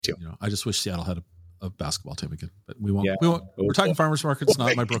too. I just wish Seattle had a basketball team again, but we won't. Yeah. We won't. We're talking farmers markets,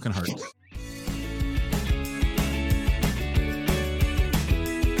 not my broken heart.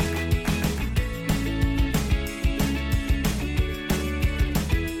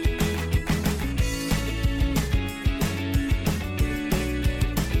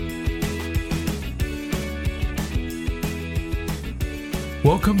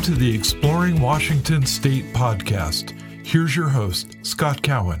 Welcome to the Exploring Washington State podcast. Here's your host, Scott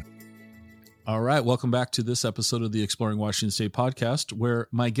Cowan. All right. Welcome back to this episode of the Exploring Washington State podcast, where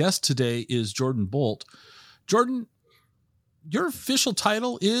my guest today is Jordan Boldt. Jordan, your official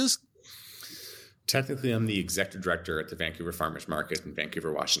title is? Technically, I'm the executive director at the Vancouver Farmers Market in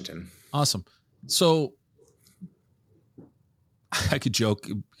Vancouver, Washington. Awesome. So I could joke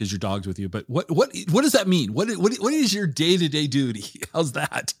because your dog's with you, but what does that mean? What is your day-to-day duty? How's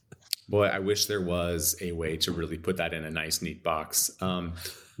that? Boy, I wish there was a way to really put that in a nice, neat box.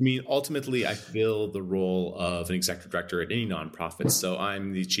 Ultimately, I fill the role of an executive director at any nonprofit. So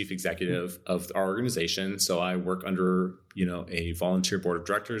I'm the chief executive of our organization. So I work under, a volunteer board of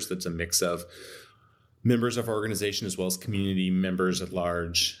directors that's a mix of members of our organization as well as community members at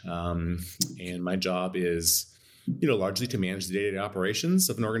large. And my job is largely to manage the day-to-day operations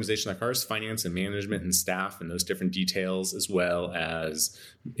of an organization like ours, finance and management and staff and those different details, as well as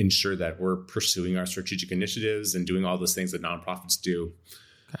ensure that we're pursuing our strategic initiatives and doing all those things that nonprofits do.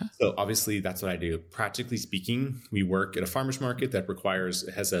 Okay. So obviously that's what I do. Practically speaking, we work at a farmer's market that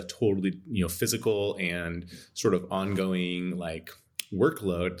has a totally, physical and sort of ongoing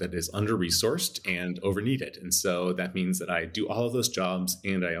workload that is under-resourced and over-needed. And so that means that I do all of those jobs,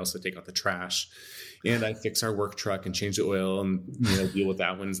 and I also take out the trash, and I fix our work truck and change the oil and deal with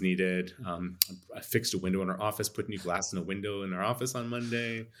that when's needed. I fixed a window in our office, put new glass in a window in our office on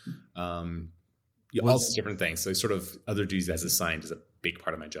Monday. All these different things. So sort of other duties as assigned is a big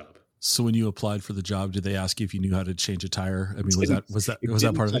part of my job. So when you applied for the job, did they ask you if you knew how to change a tire? I mean, was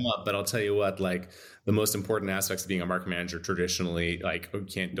that part of it? But I'll tell you what, the most important aspects of being a market manager traditionally,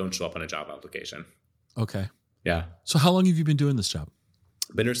 don't show up on a job application. Okay. Yeah. So how long have you been doing this job?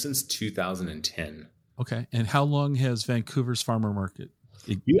 Been here since 2010. Okay. And how long has Vancouver's farmer market?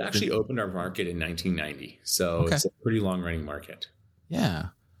 We actually opened our market in 1990. So It's a pretty long running market. Yeah.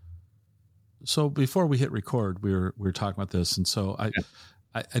 So before we hit record, we were talking about this. And so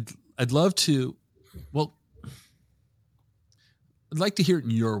I'd love to, I'd like to hear it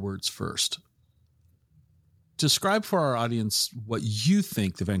in your words first. Describe for our audience what you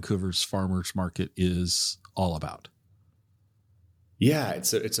think the Vancouver's farmers market is all about. Yeah,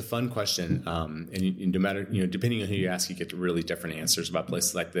 it's a fun question. And no matter, depending on who you ask, you get really different answers about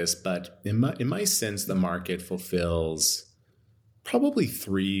places like this. But in my sense, the market fulfills probably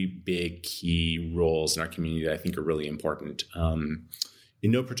three big key roles in our community that I think are really important.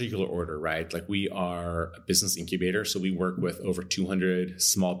 In no particular order, right? We are a business incubator. So we work with over 200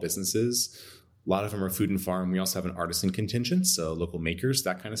 small businesses. A lot of them are food and farm. We also have an artisan contingent, so local makers,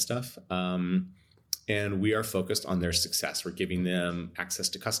 that kind of stuff. And we are focused on their success. We're giving them access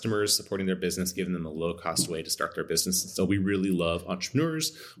to customers, supporting their business, giving them a low-cost way to start their business. So we really love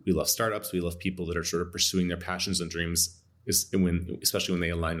entrepreneurs. We love startups. We love people that are sort of pursuing their passions and dreams, especially when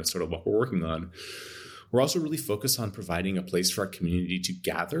they align with sort of what we're working on. We're also really focused on providing a place for our community to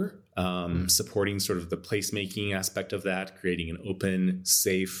gather, supporting sort of the placemaking aspect of that, creating an open,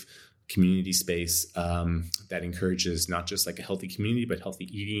 safe community space that encourages not just a healthy community, but healthy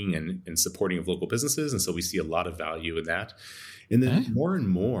eating and supporting of local businesses. And so we see a lot of value in that. And then more and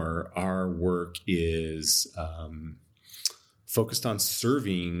more, our work is focused on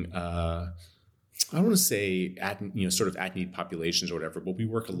serving I don't want to say sort of at-need populations or whatever, but we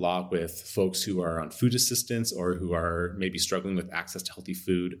work a lot with folks who are on food assistance or who are maybe struggling with access to healthy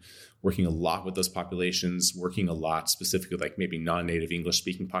food, working a lot with those populations, working a lot specifically maybe non-native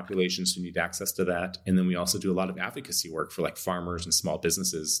English-speaking populations who need access to that. And then we also do a lot of advocacy work for farmers and small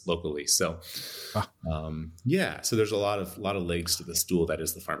businesses locally. So, so there's a lot of legs to the stool that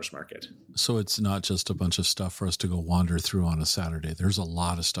is the farmers market. So it's not just a bunch of stuff for us to go wander through on a Saturday. There's a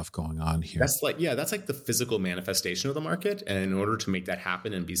lot of stuff going on here. That's that's the physical manifestation of the market. And in order to make that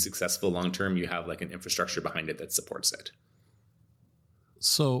happen and be successful long-term, you have an infrastructure behind it that supports it.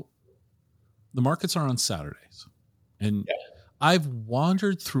 So the markets are on Saturdays. And I've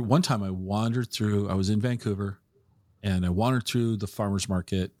wandered through, one time I was in Vancouver and I wandered through the farmer's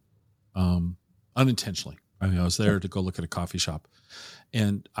market unintentionally. I mean, I was there to go look at a coffee shop.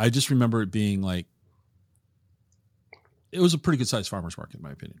 And I just remember it being it was a pretty good sized farmer's market in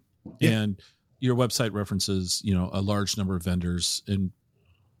my opinion. Yeah. And your website references, a large number of vendors, and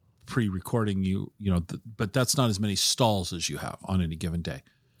pre-recording but that's not as many stalls as you have on any given day.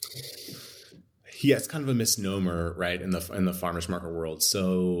 Yeah, it's kind of a misnomer, right, in the farmers market world.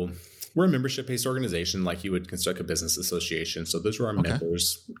 So we're a membership-based organization, like you would construct a business association. So those are our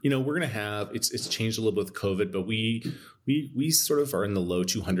members. We're going to have it's changed a little bit with COVID, but we sort of are in the low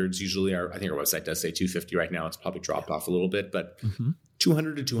 200s usually. I think our website does say 250 right now. It's probably dropped off a little bit, but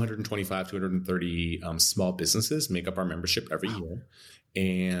 200 to 225, 230 small businesses make up our membership every year,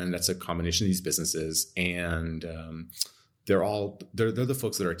 and that's a combination of these businesses and. They're the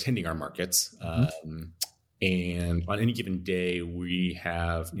folks that are attending our markets. And on any given day, we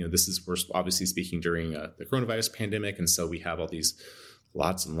have, we're obviously speaking during the coronavirus pandemic. And so we have all these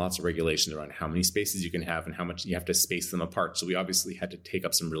lots and lots of regulations around how many spaces you can have and how much you have to space them apart. So we obviously had to take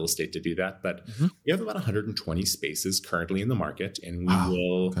up some real estate to do that. But we have about 120 spaces currently in the market, and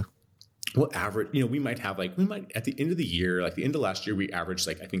we'll average, we might at the end of the year, like the end of last year, we averaged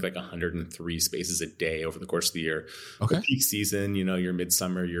I think 103 spaces a day over the course of the year. The peak season, your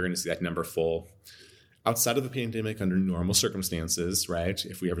midsummer, you're going to see that number full. Outside of the pandemic, under normal circumstances, right?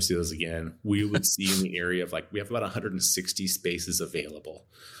 If we ever see those again, we would see in the area of we have about 160 spaces available.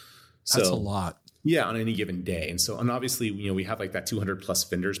 That's a lot. Yeah, on any given day. And obviously, we have that 200 plus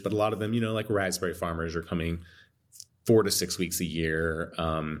vendors, but a lot of them, like raspberry farmers are coming 4 to 6 weeks a year.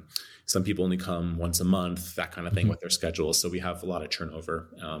 Some people only come once a month, that kind of thing with their schedules. So we have a lot of turnover,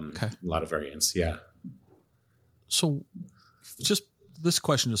 a lot of variance. Yeah. So this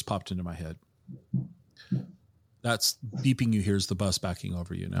question just popped into my head. That's beeping you. Here's the bus backing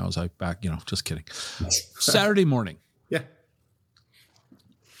over you now as I back, just kidding. Saturday morning. Yeah.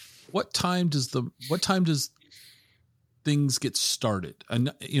 What time does things get started?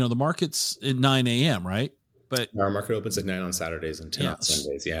 And, the market's at 9 a.m., right? But our market opens at 9 on Saturdays and 10 on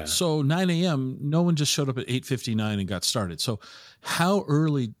Sundays. Yeah. So 9 a.m., no one just showed up at 8:59 and got started. So how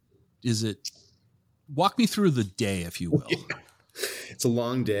early is it? Walk me through the day, if you will. Yeah. It's a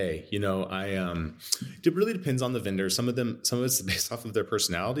long day. It really depends on the vendor. Some of it's based off of their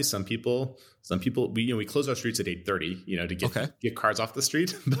personality. Some people, we close our streets at 8:30, to get cars off the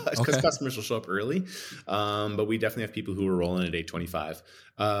street, because customers will show up early. But we definitely have people who are rolling at 8:25.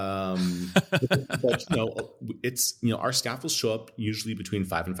 But it's, our staff will show up usually between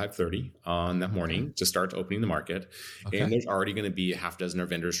 5 and 5:30 on that morning to start opening the market. And there's already going to be a half dozen or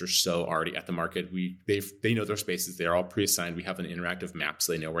vendors or so already at the market. They know their spaces. They're all pre-assigned. We have an interactive map,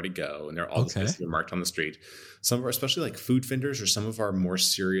 so they know where to go, and they're all the spaces that are marked on the street. Some of our, especially food vendors or some of our more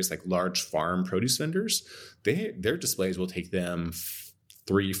serious, large farm produce vendors, their displays will take them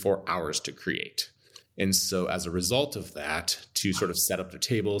 3-4 hours to create. And so as a result of that, to sort of set up their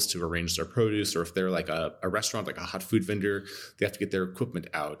tables, to arrange their produce, or if they're a restaurant, a hot food vendor, they have to get their equipment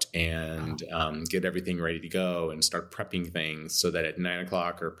out and get everything ready to go and start prepping things so that at 9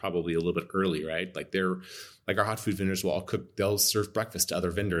 o'clock or probably a little bit early, right? Our hot food vendors will all cook, they'll serve breakfast to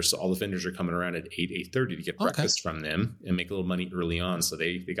other vendors. So all the vendors are coming around at 8:30 to get breakfast from them and make a little money early on. So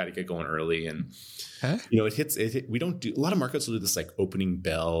they got to get going early. And, we don't do, a lot of markets will do this opening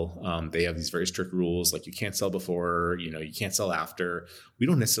bell. They have these very strict rules. You can't sell before, you can't sell after. We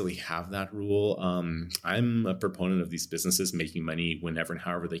don't necessarily have that rule. I'm a proponent of these businesses making money whenever and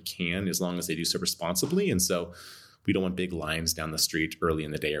however they can, as long as they do so responsibly. And so we don't want big lines down the street early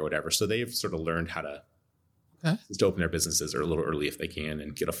in the day or whatever. So they've sort of learned how to just open their businesses or a little early if they can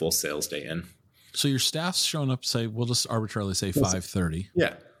and get a full sales day in. So your staff's showing up, say, we'll just arbitrarily say 5:30.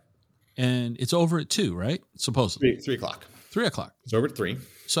 Yeah. And it's over at 2, right? Supposedly. 3 o'clock. 3 o'clock. It's over at 3.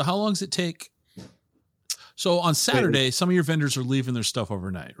 So how long does it take? So on Saturday, some of your vendors are leaving their stuff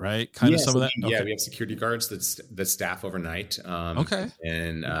overnight, right? Some of that. Yeah, we have security guards that staff overnight.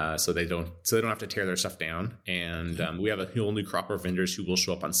 And so they don't have to tear their stuff down. And we have a whole new crop of vendors who will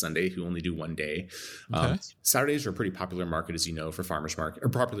show up on Sunday who only do one day. Saturdays are a pretty popular market, as you know, for farmers market, or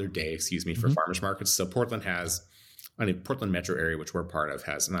popular day, for farmers markets. So Portland metro area, which we're part of,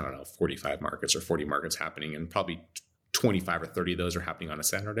 has 45 markets or 40 markets happening, and probably 25 or 30 of those are happening on a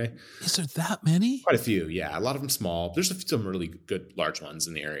Saturday. Is there that many? Quite a few, yeah. A lot of them small. There's some really good large ones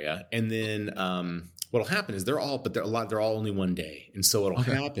in the area. And then what'll happen is they're all only one day. And so what'll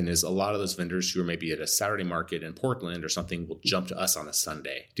happen is a lot of those vendors who are maybe at a Saturday market in Portland or something will jump to us on a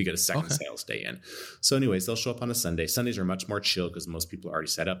Sunday to get a second sales day in. So anyways, they'll show up on a Sunday. Sundays are much more chill because most people are already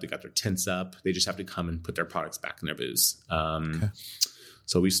set up. They got their tents up. They just have to come and put their products back in their booths.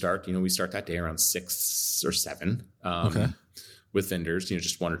 So we start that day around 6 or 7 with vendors,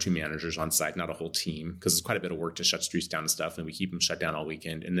 just 1 or 2 managers on site, not a whole team, because it's quite a bit of work to shut streets down and stuff. And we keep them shut down all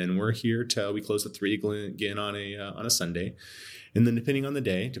weekend. And then we're here till we close at 3 again on a Sunday. And then depending on the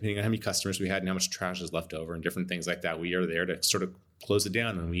day, depending on how many customers we had and how much trash is left over and different things like that, we are there to sort of close it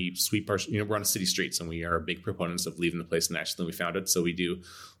down and we sweep our, we're on city streets and we are big proponents of leaving the place nicer than we found it. So we do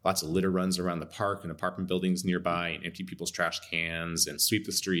lots of litter runs around the park and apartment buildings nearby and empty people's trash cans and sweep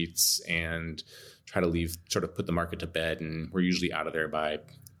the streets and try to sort of put the market to bed. And we're usually out of there by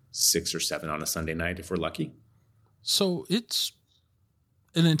 6 or 7 on a Sunday night if we're lucky. So it's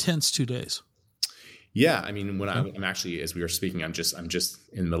an intense 2 days. Yeah, I mean, when I'm actually, as we were speaking, I'm just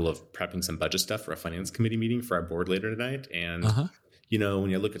in the middle of prepping some budget stuff for a finance committee meeting for our board later tonight. And, when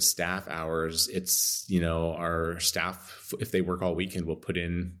you look at staff hours, it's, our staff, if they work all weekend, will put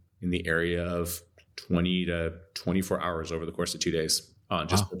in the area of 20 to 24 hours over the course of 2 days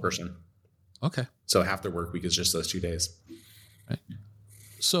just per person. Okay. So half their work week is just those 2 days. Right.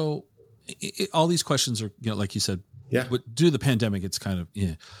 So all these questions are, like you said, but due to the pandemic, it's kind of,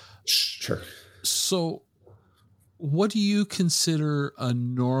 Sure. So what do you consider a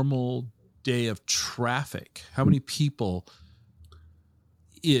normal day of traffic? How many people?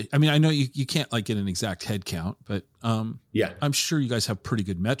 I mean, I know you can't like get an exact head count, but I'm sure you guys have pretty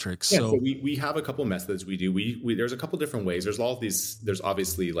good metrics. Yeah, so we have a couple of methods we do. We there's a couple different ways. There's all of these. There's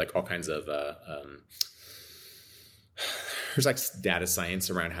obviously like all kinds of there's like data science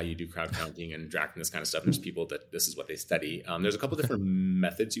around how you do crowd counting and tracking this kind of stuff. There's people that this is what they study. There's a couple different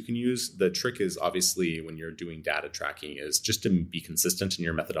methods you can use. The trick is obviously when you're doing data tracking is just to be consistent in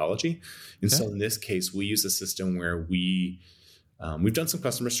your methodology. And so in this case, we use a system where we've done some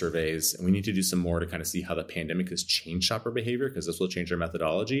customer surveys and we need to do some more to kind of see how the pandemic has changed shopper behavior because this will change our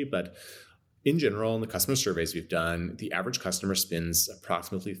methodology. But in general, in the customer surveys we've done, the average customer spends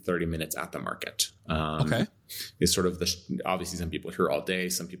approximately 30 minutes at the market. It's sort of obviously some people here all day,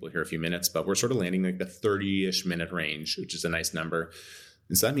 some people here a few minutes, but we're sort of landing like the 30-ish minute range, which is a nice number.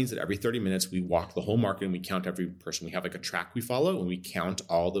 And so that means that every 30 minutes we walk the whole market and we count every person. We have like a track we follow and we count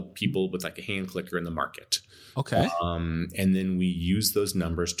all the people with like a hand clicker in the market. Okay. And then we use those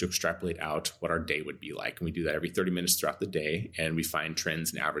numbers to extrapolate out what our day would be like. And we do that every 30 minutes throughout the day and we find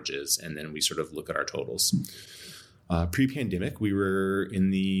trends and averages. And then we sort of look at our totals. Pre-pandemic, we were in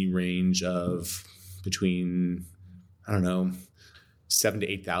the range of between, 7,000 to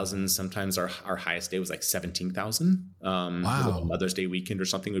 8,000. Sometimes our highest day was like 17,000. Wow. A Mother's Day weekend or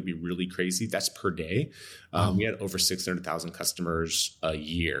something would be really crazy. That's per day. We had over 600,000 customers a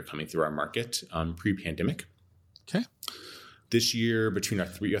year coming through our market pre-pandemic. Okay. This year, between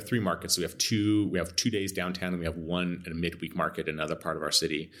we have 3 markets. So we have 2 days downtown, and we have one at a midweek market in another part of our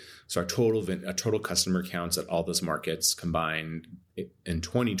city. So our total customer counts at all those markets combined in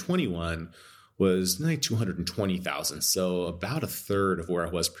 2021 was like 220,000. So about a third of where I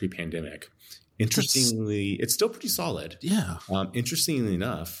was pre-pandemic. Interestingly, it's still pretty solid. Yeah. Interestingly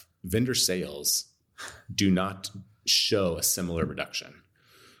enough, vendor sales do not show a similar reduction,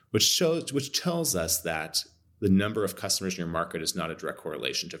 which tells us that the number of customers in your market is not a direct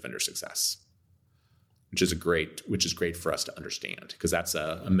correlation to vendor success, which is great for us to understand because that's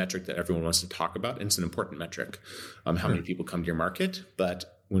a metric that everyone wants to talk about. And it's an important metric, how many people come to your market.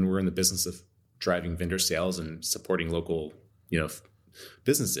 But when we're in the business of driving vendor sales and supporting local,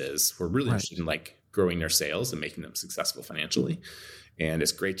 businesses, we're really interested in like growing their sales and making them successful financially. And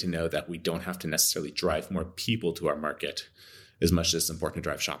it's great to know that we don't have to necessarily drive more people to our market as much as it's important to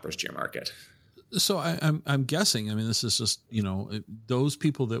drive shoppers to your market. So I'm guessing, I mean, this is just, those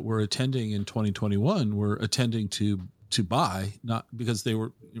people that were attending in 2021 were attending to buy, not because they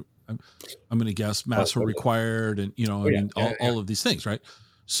were, I'm going to guess masks were required and, all of these things. Right.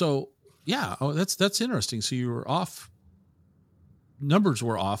 So yeah. Oh, that's interesting. So you were off, numbers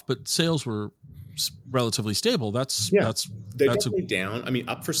were off, but sales were relatively stable. They're definitely down. I mean,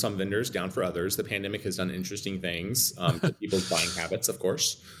 up for some vendors, down for others. The pandemic has done interesting things to people's buying habits, of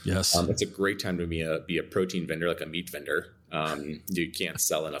course. Yes. It's a great time to be a protein vendor, like a meat vendor. You can't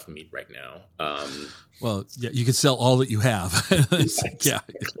sell enough meat right now. Well, yeah, you can sell all that you have.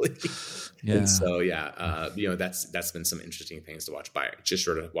 Exactly. Yeah. And so, that's been some interesting things to just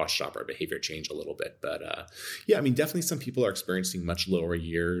sort of watch shopper behavior change a little bit. But I mean, definitely some people are experiencing much lower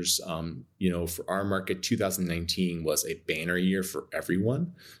years. For our market, 2019 was a banner year for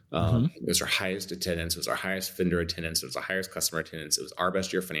everyone. It was our highest attendance. It was our highest vendor attendance. It was our highest customer attendance. It was our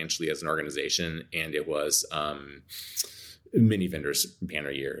best year financially as an organization. And it was many vendors'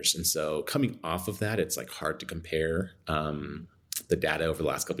 banner years. And so coming off of that, it's like hard to compare. The data over the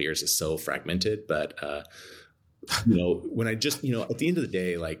last couple of years is so fragmented, but when I just, at the end of the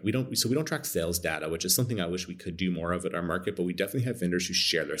day, like we don't track sales data, which is something I wish we could do more of at our market, but we definitely have vendors who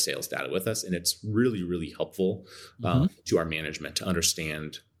share their sales data with us. And it's really, really helpful to our management to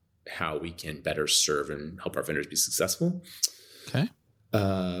understand how we can better serve and help our vendors be successful. Okay.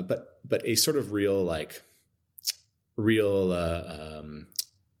 But a sort of real real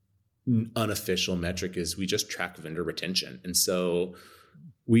unofficial metric is we just track vendor retention. And so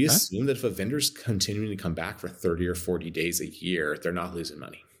we assume that if a vendor's continuing to come back for 30 or 40 days a year, they're not losing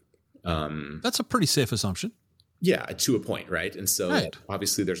money. That's a pretty safe assumption. Yeah, to a point, right? And so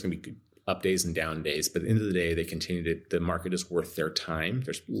obviously there's going to be up days and down days, but at the end of the day, they continue to, the market is worth their time.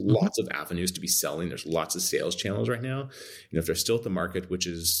 There's lots of avenues to be selling. There's lots of sales channels right now. If they're still at the market, which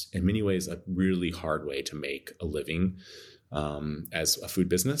is in many ways a really hard way to make a living as a food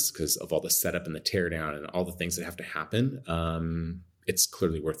business because of all the setup and the teardown and all the things that have to happen, it's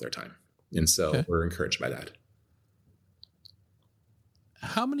clearly worth their time. And so we're encouraged by that.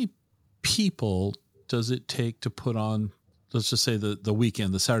 How many people does it take to put on, let's just say the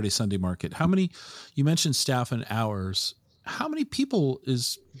weekend, the Saturday, Sunday market? How many, you mentioned staff and hours. How many people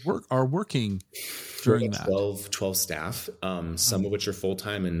are working during that? 12 staff, some of which are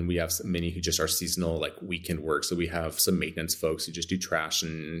full-time, and we have many who just are seasonal, like weekend work. So we have some maintenance folks who just do trash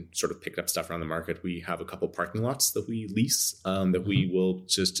and sort of pick up stuff around the market. We have a couple parking lots that we lease that we will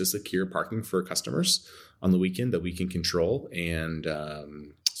just to secure parking for customers on the weekend that we can control. And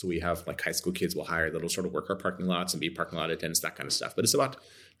so we have like high school kids we'll hire that'll sort of work our parking lots and be parking lot attendants, that kind of stuff. But it's about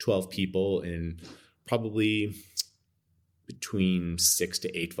 12 people and probably between 6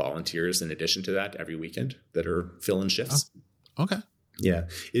 to 8 volunteers in addition to that every weekend that are filling shifts. Oh, okay. Yeah.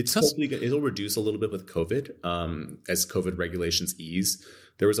 It'll reduce a little bit with COVID as COVID regulations ease.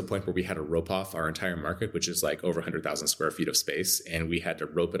 There was a point where we had to rope off our entire market, which is like over 100,000 square feet of space. And we had to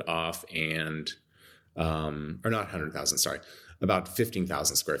rope it off and, or not 100,000, sorry, about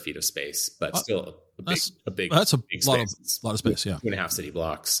 15,000 square feet of space, but still a big lot of space. Yeah. 2.5 city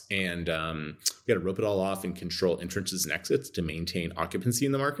blocks. And we got to rope it all off and control entrances and exits to maintain occupancy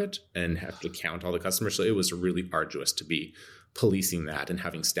in the market and have to count all the customers. So it was really arduous to be policing that and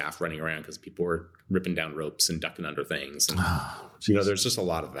having staff running around because people were ripping down ropes and ducking under things. And, there's just a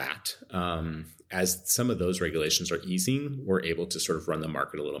lot of that. As some of those regulations are easing, we're able to sort of run the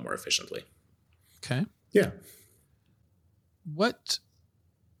market a little more efficiently. Okay. Yeah. What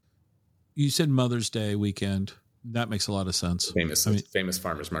you said Mother's Day weekend, that makes a lot of sense. Famous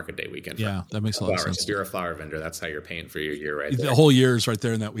Farmers Market Day weekend. Yeah, that makes a lot of sense. If you're a flower vendor, that's how you're paying for your year right there. The whole year is right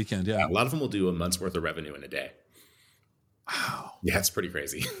there in that weekend. Yeah. A lot of them will do a month's worth of revenue in a day. Wow. Yeah, it's pretty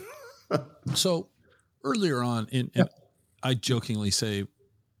crazy. So earlier on, I jokingly say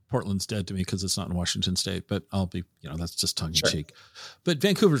Portland's dead to me because it's not in Washington State, but I'll be, that's just tongue in cheek. But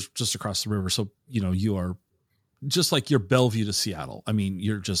Vancouver's just across the river. So, you are just like you're Bellevue to Seattle. I mean,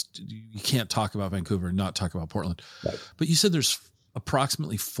 you can't talk about Vancouver and not talk about Portland. Right. But you said there's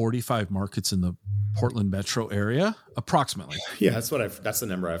approximately 45 markets in the Portland metro area, approximately. Yeah, that's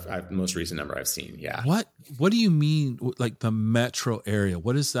the most recent number I've seen. Yeah. What do you mean, like the metro area?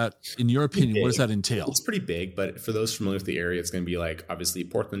 What is that, in your opinion, what does that entail? It's pretty big, but for those familiar with the area, it's going to be like obviously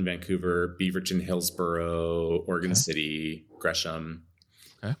Portland, Vancouver, Beaverton, Hillsborough, Oregon City, Gresham.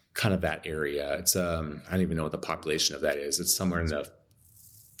 Okay. Kind of that area. It's I don't even know what the population of that is. It's somewhere in the,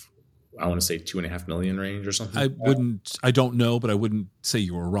 I want to say 2.5 million range or something. I don't know, but I wouldn't say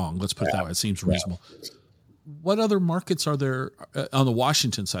you were wrong. Let's put it that way. It seems reasonable. Yeah. What other markets are there on the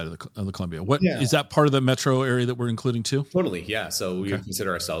Washington side of the Columbia? Is that part of the metro area that we're including too? Totally. Yeah. So we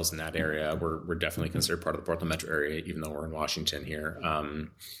consider ourselves in that area. We're definitely considered part of the Portland metro area, even though we're in Washington here.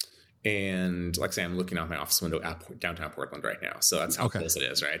 And like I say, I'm looking out my office window at downtown Portland right now. So that's how close it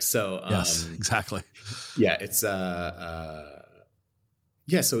is, right? So yes, exactly. Yeah, it's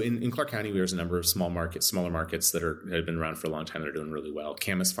so in Clark County, there's a number of smaller markets that have been around for a long time that are doing really well.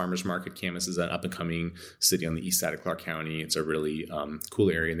 Camas Farmers Market. Camas is an up-and-coming city on the east side of Clark County. It's a really cool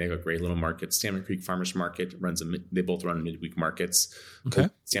area, and they have a great little market. Salmon Creek Farmers Market they both run midweek markets. Okay.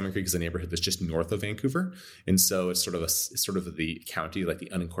 Salmon Creek is a neighborhood that's just north of Vancouver, and so it's sort of the county, like the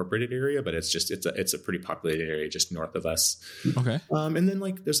unincorporated area, but it's a pretty populated area just north of us. Okay. And then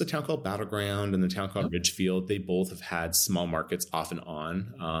like there's a town called Battleground and the town called Ridgefield. They both have had small markets off and on.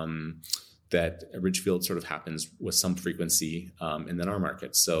 That Ridgefield sort of happens with some frequency, and then our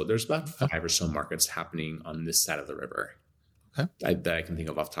markets. So there's about 5 or so markets happening on this side of the river. Okay. That I can think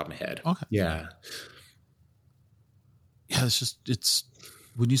of off the top of my head. Okay. Yeah. Yeah. It's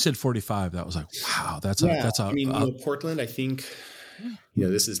when you said 45, that was like, wow, that's Portland, I think,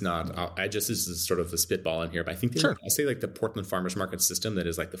 this is not, this is sort of a spitball in here, but I think I say like the Portland Farmers Market system, that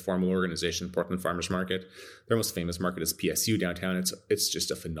is like the formal organization, Portland Farmers Market. Their most famous market is PSU downtown. It's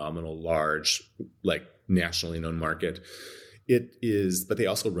just a phenomenal, large, like nationally known market. It is, but they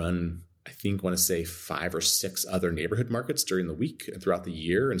also run, I want to say 5 or 6 other neighborhood markets during the week and throughout the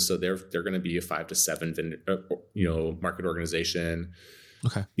year. And so they're going to be a 5 to 7, market organization.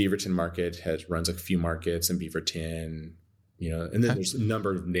 Okay. Beaverton Market runs a few markets in Beaverton, and then there's a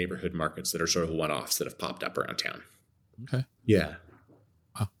number of neighborhood markets that are sort of one-offs that have popped up around town. Okay. Yeah.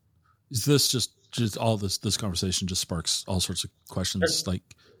 Wow. Is this just all this conversation just sparks all sorts of questions? Sure. Like,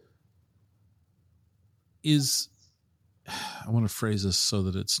 I want to phrase this so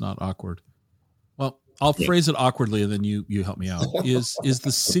that it's not awkward. Well, I'll phrase it awkwardly and then you help me out. Is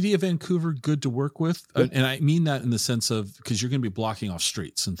the city of Vancouver good to work with? And I mean that in the sense of, because you're going to be blocking off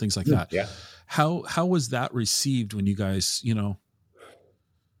streets and things like that. Yeah. How was that received when you guys, does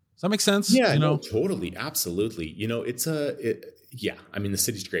that make sense? Yeah, no, totally. Absolutely. I mean, the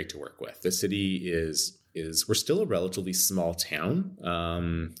city's great to work with. The city is we're still a relatively small town,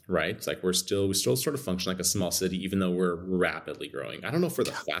 right? It's like we still sort of function like a small city, even though we're rapidly growing. I don't know if we're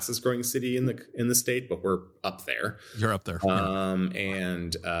the fastest growing city in the state, but we're up there. You're up there.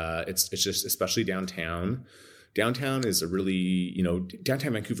 And it's just, especially downtown. Downtown is a really,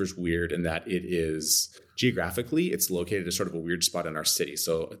 downtown Vancouver's weird in that it is geographically, it's located at sort of a weird spot in our city.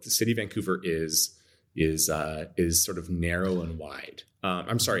 So the city of Vancouver is sort of narrow and wide.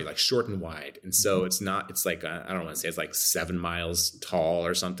 I'm sorry, like short and wide. And so it's like, I don't want to say it's like 7 miles tall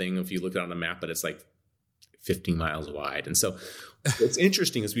or something if you look at it on a map, but it's like 15 miles wide. And so what's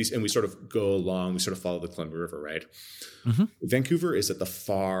interesting is we sort of go along, we sort of follow the Columbia River, right? Mm-hmm. Vancouver is at the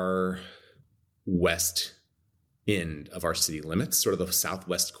far west end of our city limits, sort of the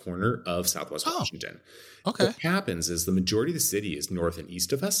southwest corner of Southwest Washington. Okay. What happens is the majority of the city is north and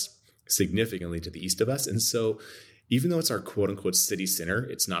east of us, significantly to the east of us. And so even though it's our quote unquote city center,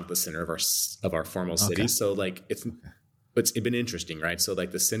 it's not the center of our formal city. So like it's been interesting, right? So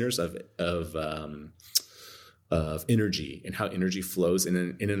like the centers of energy and how energy flows in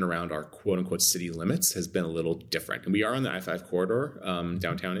and around our quote unquote city limits has been a little different. And we are on the I-5 corridor.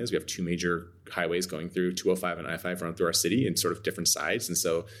 Downtown is. We have 2 major highways going through, 205 and I-5 run through our city in sort of different sides. And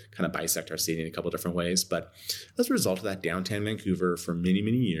so kind of bisect our city in a couple of different ways. But as a result of that, downtown Vancouver for many,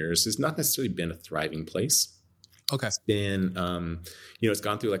 many years has not necessarily been a thriving place. Okay. It's been, it's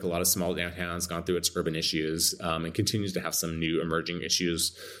gone through like a lot of small downtowns, gone through its urban issues, and continues to have some new emerging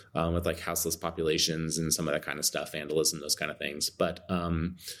issues with like houseless populations and some of that kind of stuff, vandalism, those kind of things. But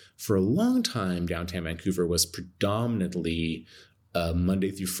for a long time, downtown Vancouver was predominantly a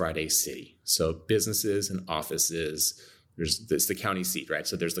Monday through Friday city. So businesses and offices. There's the county seat, right?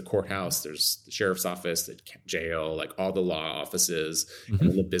 So there's the courthouse, there's the sheriff's office, the jail, like all the law offices, and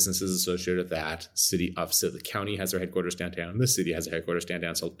then the businesses associated with that. City office, so the county has their headquarters downtown. The city has their headquarters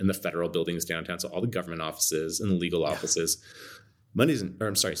downtown. So in the federal buildings downtown. So all the government offices and the legal offices.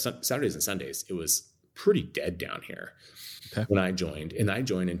 Saturdays and Sundays, it was pretty dead down here when I joined. And I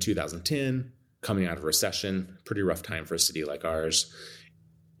joined in 2010, coming out of a recession, pretty rough time for a city like ours.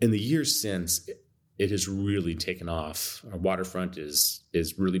 In the years since, it has really taken off. Our waterfront is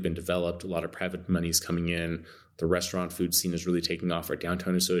really been developed. A lot of private money is coming in. The restaurant food scene is really taking off. Our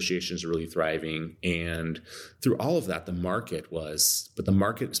downtown associations are really thriving. And through all of that, the market,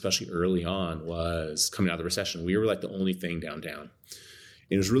 especially early on, was coming out of the recession. We were like the only thing downtown.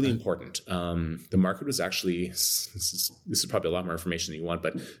 It was really important. The market was actually, this is probably a lot more information than you want,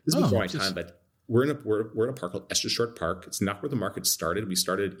 but this is before my time, but we're in a park called Estes Short Park. It's not where the market started. We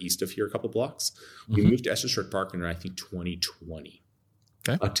started east of here a couple blocks. We moved to Estes Short Park in, I think, 2020.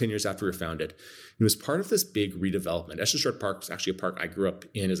 Okay. About 10 years after we were founded. It was part of this big redevelopment. Estes Short Park was actually a park I grew up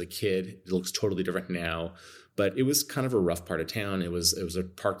in as a kid. It looks totally different now, but it was kind of a rough part of town. It was a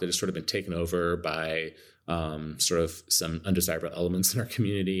park that has sort of been taken over by sort of some undesirable elements in our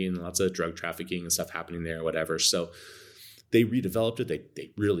community and lots of drug trafficking and stuff happening there or whatever. So they redeveloped it.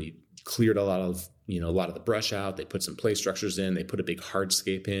 They really cleared a lot of the brush out. They put some play structures in. They put a big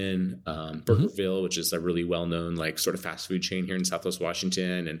hardscape in. Burgerville, which is a really well-known like sort of fast food chain here in Southwest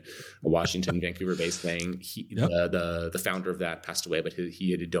Washington and a Washington, Vancouver-based thing. The founder of that passed away, but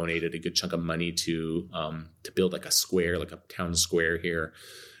he had donated a good chunk of money to build like a square, like a town square here.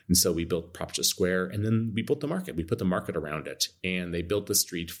 And so we built Property Square, and then we built the market. We put the market around it, and they built the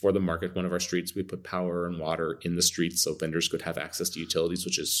street for the market. One of our streets, we put power and water in the street so vendors could have access to utilities,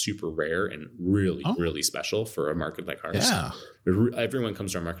 which is super rare and really, really special for a market like ours. Yeah. Everyone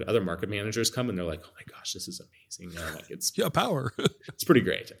comes to our market. Other market managers come, and they're like, "Oh my gosh, this is amazing!" It's power. It's pretty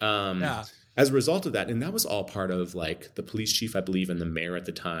great. As a result of that, and that was all part of like the police chief, I believe, and the mayor at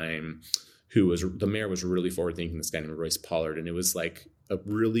the time. The mayor was really forward thinking, this guy named Royce Pollard. And it was like a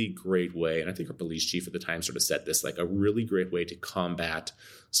really great way. And I think our police chief at the time sort of said this, like a really great way to combat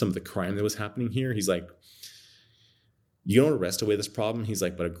some of the crime that was happening here. He's like, you don't arrest away this problem. He's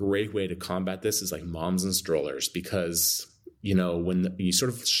like, but a great way to combat this is like moms and strollers, because, when you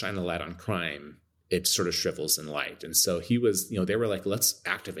sort of shine a light on crime, it sort of shrivels in light. And so he was, they were like, let's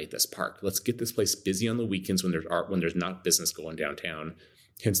activate this park. Let's get this place busy on the weekends when there's not business going downtown,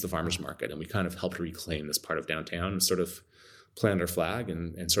 hence the farmers market. And we kind of helped reclaim this part of downtown and sort of plant our flag,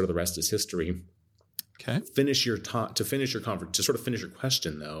 and sort of the rest is history. Okay. To finish your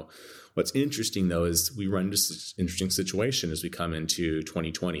question though, what's interesting though is we run into this interesting situation as we come into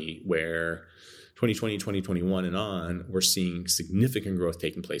 2020, where 2020, 2021 and on, we're seeing significant growth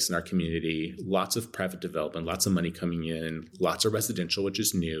taking place in our community, lots of private development, lots of money coming in, lots of residential, which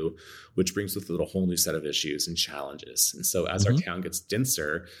is new, which brings with it a whole new set of issues and challenges. And so as our town gets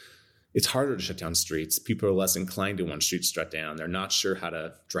denser, it's harder to shut down streets. People are less inclined to want streets shut down. They're not sure how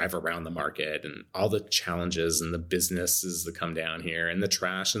to drive around the market, and all the challenges and the businesses that come down here, and the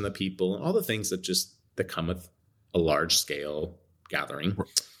trash and the people and all the things that come with a large scale gathering.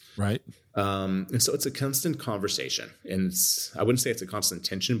 Right. And so it's a constant conversation, and I wouldn't say it's a constant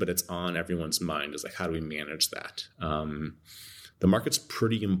tension, but it's on everyone's mind, is like, how do we manage that? The market's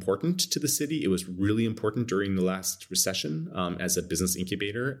pretty important to the city. It was really important during the last recession as a business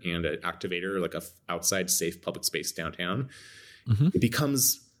incubator and an activator, like a outside safe public space downtown.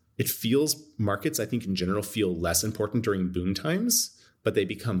 Markets, I think in general, feel less important during boom times, but they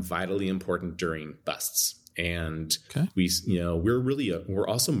become vitally important during busts. And we're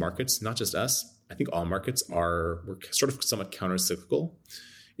also markets, not just us. I think all markets we're sort of somewhat counter-cyclical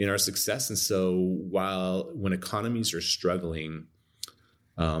in our success. And so when economies are struggling,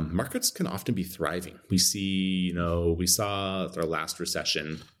 markets can often be thriving. We saw our last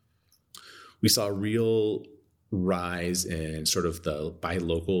recession, we saw a real rise in sort of the buy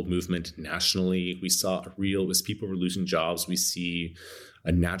local movement nationally. We saw as people were losing jobs, we see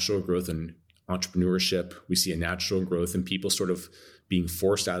a natural growth in entrepreneurship. We see a natural growth in people sort of being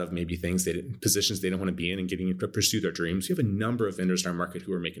forced out of maybe positions they don't want to be in and getting to pursue their dreams. We have a number of vendors in our market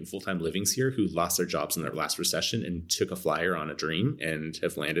who are making full-time livings here, who lost their jobs in their last recession and took a flyer on a dream and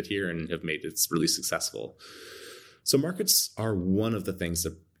have landed here and have made it really successful. So markets are one of the things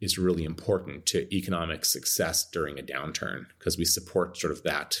that is really important to economic success during a downturn, because we support sort of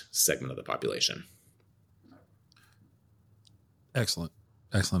that segment of the population. Excellent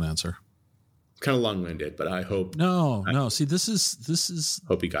answer. Kind of long-winded, but I hope. No. See, this is.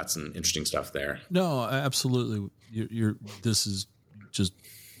 Hope you got some interesting stuff there. No, absolutely. This is just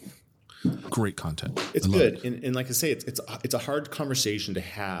great content. It's good, and like I say, it's a hard conversation to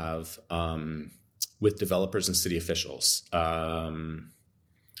have with developers and city officials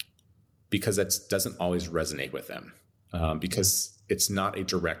because that doesn't always resonate with them because it's not a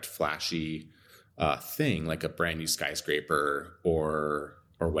direct, flashy thing like a brand new skyscraper or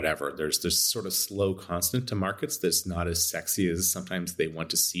whatever. There's sort of slow constant to markets that's not as sexy as sometimes they want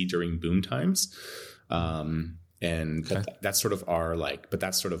to see during boom times. That's sort of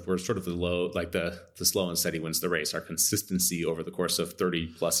we're sort of the low, like the slow and steady wins the race. Our consistency over the course of 30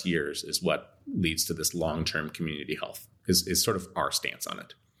 plus years is what leads to this long-term community health is sort of our stance on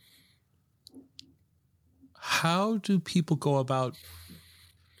it. How do people go about?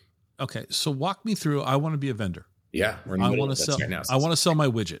 Okay. So walk me through, I want to be a vendor. Yeah, I want to sell. Right now, I want to sell my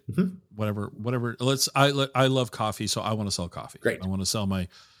widget. Mm-hmm. Whatever. I love coffee, so I want to sell coffee. Great. I want to sell my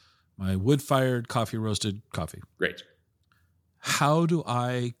wood-fired coffee roasted coffee. Great. How do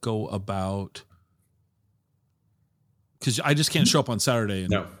I go about? Because I just can't show up on Saturday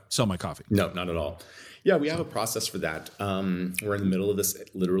and sell my coffee. No, not at all. Yeah, we have a process for that. We're in the middle of this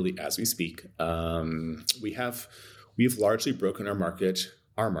literally as we speak. We've largely broken our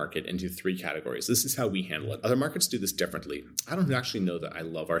market into three categories. This is how we handle it. Other markets do this differently. I don't actually know that I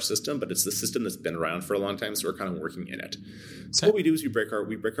love our system, but it's the system that's been around for a long time, so we're kind of working in it. So what we do is we break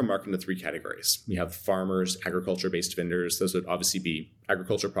our market into three categories. We have farmers, agriculture-based vendors. Those would obviously be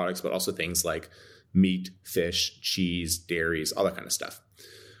agriculture products, but also things like meat, fish, cheese, dairies, all that kind of stuff.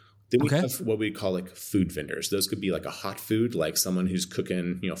 Then we have what we call like food vendors. Those could be like a hot food, like someone who's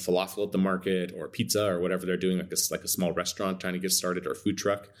cooking, falafel at the market or pizza or whatever they're doing, like a small restaurant trying to get started or a food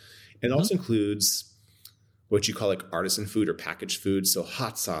truck. And it also includes what you call like artisan food or packaged food. So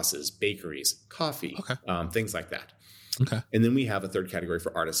hot sauces, bakeries, coffee, things like that. Okay. And then we have a third category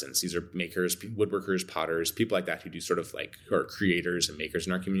for artisans. These are makers, woodworkers, potters, people like that who do sort of like, who are creators and makers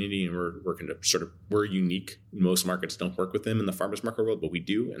in our community. And we're unique. Most markets don't work with them in the farmers market world, but we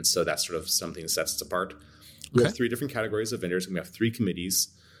do. And so that's sort of something that sets us apart. We have three different categories of vendors, and we have three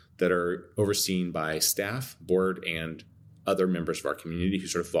committees that are overseen by staff, board, and other members of our community who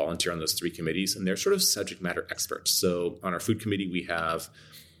sort of volunteer on those three committees. And they're sort of subject matter experts. So on our food committee, we have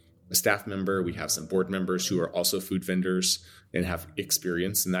a staff member. We have some board members who are also food vendors and have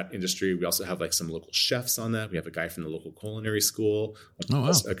experience in that industry. We also have like some local chefs on that. We have a guy from the local culinary school,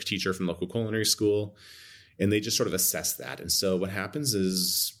 a teacher from the local culinary school, and they just sort of assess that. And so what happens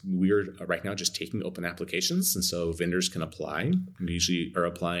is we're right now just taking open applications. And so vendors can apply. We usually are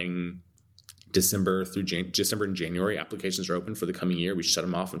applying December and January. Applications are open for the coming year. We shut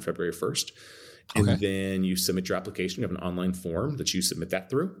them off on February 1st. And then you submit your application. You have an online form that you submit that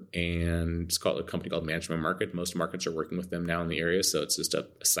through. And it's called a company called Management Market. Most markets are working with them now in the area. So it's just a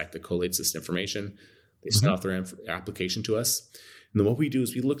site that collates this information. They send off their application to us. And then what we do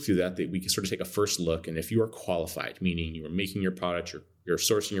is we look through that we can sort of take a first look. And if you are qualified, meaning you are making your product, you're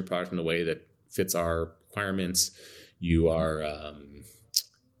sourcing your product in a way that fits our requirements, you are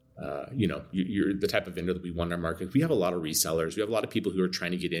you're the type of vendor that we want in our market. We have a lot of resellers. We have a lot of people who are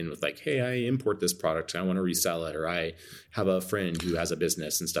trying to get in with like, hey, I import this product, I want to resell it, or I have a friend who has a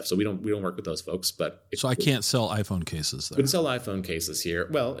business and stuff. So we don't work with those folks. But so I can't sell iPhone cases there. We can sell iPhone cases here.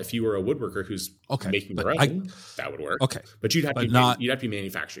 Well, if you were a woodworker who's making their own, that would work. Okay, but you'd have to be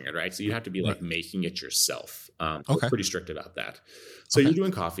manufacturing it, right? So you'd have to be like making it yourself. We're pretty strict about that. So you're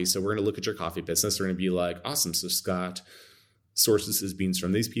doing coffee. So we're going to look at your coffee business. We're going to be like, awesome. So Scott sources his beans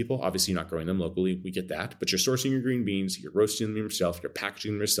from these people. Obviously, you're not growing them locally. We get that. But you're sourcing your green beans. You're roasting them yourself. You're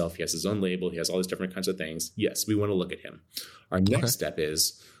packaging them yourself. He has his own label. He has all these different kinds of things. Yes, we want to look at him. Our next step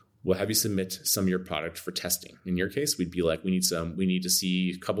is we'll have you submit some of your product for testing. In your case, we'd be like, we need to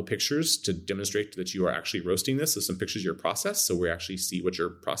see a couple pictures to demonstrate that you are actually roasting this. So some pictures of your process. So we actually see what you're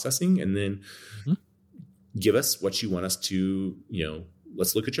processing. And then give us what you want us to,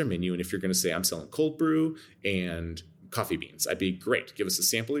 let's look at your menu. And if you're going to say, I'm selling cold brew and coffee beans, I'd be great. Give us a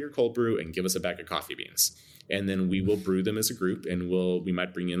sample of your cold brew and give us a bag of coffee beans. And then we will brew them as a group, and we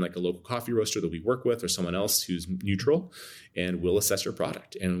might bring in like a local coffee roaster that we work with or someone else who's neutral, and we'll assess your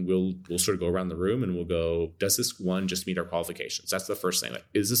product. And we'll sort of go around the room and we'll go, does this one just meet our qualifications? That's the first thing. Like,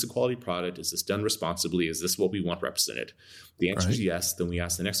 is this a quality product? Is this done responsibly? Is this what we want represented? The answer is yes. Then we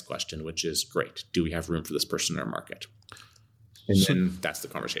ask the next question, which is, great. Do we have room for this person in our market? And then that's the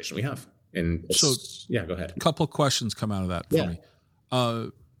conversation we have. And so, go ahead. A couple of questions come out of that for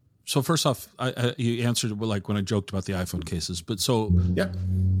me. So first off, you answered like when I joked about the iPhone cases, but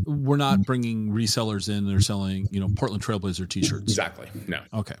we're not bringing resellers in. They're selling, Portland Trailblazer t-shirts. Exactly. No.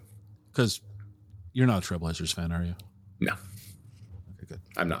 Okay. Because you're not a Trailblazers fan, are you? No. Okay, good.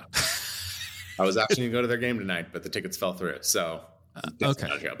 I'm not. I was actually going to go to their game tonight, but the tickets fell through. So not a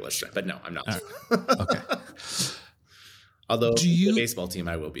Trailblazers fan. But no, I'm not. Right. Okay. Although the baseball team,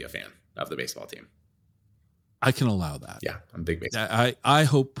 I will be a fan of the baseball team. I can allow that. Yeah, I'm a big baseball. I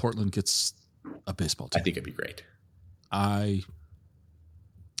hope Portland gets a baseball team. I think it'd be great. I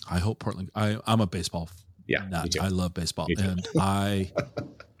hope Portland. I'm a baseball nut. I love baseball, and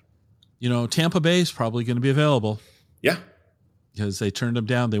Tampa Bay is probably going to be available. Yeah, because they turned them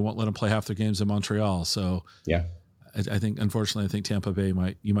down. They won't let them play half their games in Montreal. So yeah. I think, unfortunately, Tampa Bay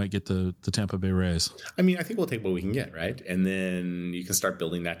you might get the Tampa Bay Rays. I mean, I think we'll take what we can get, right? And then you can start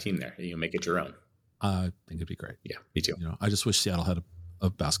building that team there. You make it your own. I think it'd be great. Yeah, me too. I just wish Seattle had a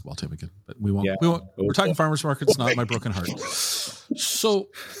basketball team again, but we won't. We won't. We're talking farmers markets, not my broken heart. So,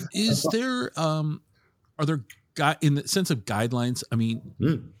 is there? Are there in the sense of guidelines? I mean,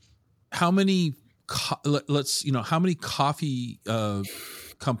 how many? How many coffee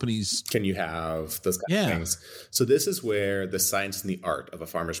companies can you have? Those kind of things. So this is where the science and the art of a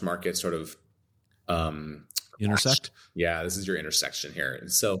farmer's market sort of intersect. Yeah, this is your intersection here.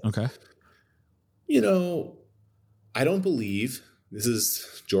 And so, okay. I don't believe, this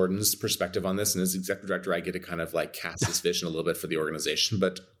is Jordan's perspective on this, and as executive director, I get to kind of like cast this vision a little bit for the organization.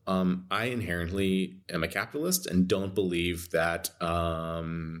 But I inherently am a capitalist and don't believe that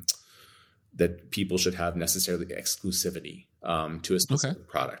that people should have necessarily exclusivity to a specific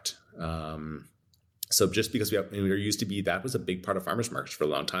product. So just because we used to be, that was a big part of farmers markets for a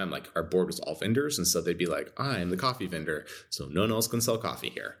long time. Like our board was all vendors, and so they'd be like, I'm the coffee vendor, so no one else can sell coffee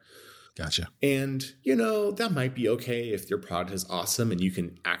here. Gotcha. And, that might be okay if your product is awesome and you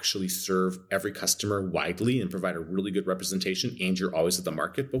can actually serve every customer widely and provide a really good representation and you're always at the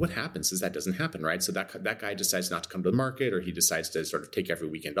market. But what happens is that doesn't happen, right? So that guy decides not to come to the market, or he decides to sort of take every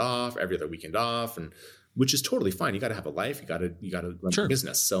other weekend off, and which is totally fine. You got to have a life. You got to run your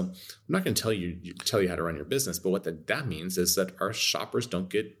business. So I'm not going to tell you how to run your business. But what that means is that our shoppers don't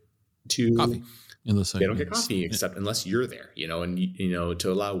get to coffee. They don't get coffee except unless you're there, and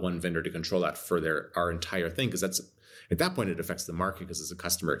to allow one vendor to control that for our entire thing, because that's at that point it affects the market because it's a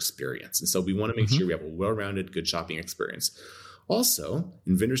customer experience, and so we want to make sure we have a well-rounded, good shopping experience. Also,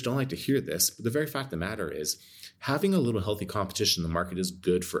 and vendors don't like to hear this, but the very fact of the matter is having a little healthy competition in the market is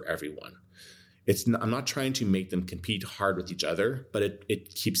good for everyone. I'm not trying to make them compete hard with each other, but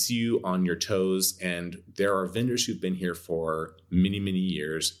it keeps you on your toes. And there are vendors who've been here for many, many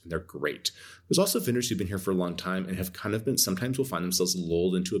years, and they're great. There's also vendors who've been here for a long time and have kind of been, sometimes will find themselves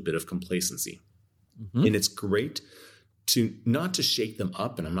lulled into a bit of complacency. Mm-hmm. And it's great to not to shake them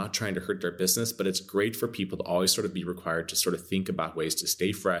up, and I'm not trying to hurt their business, but it's great for people to always sort of be required to sort of think about ways to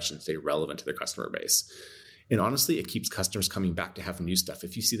stay fresh and stay relevant to their customer base. And honestly, it keeps customers coming back to have new stuff.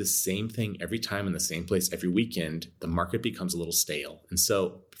 If you see the same thing every time in the same place every weekend, the market becomes a little stale. And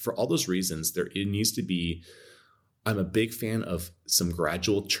so for all those reasons, it needs to be, I'm a big fan of some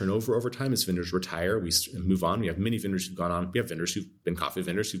gradual turnover over time as vendors retire. We move on. We have many vendors who've gone on. We have vendors who've been coffee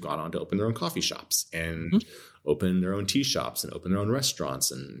vendors who've gone on to open their own coffee shops and open their own tea shops and open their own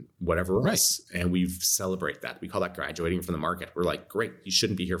restaurants and whatever else. And we celebrate that. We call that graduating from the market. We're like, great, you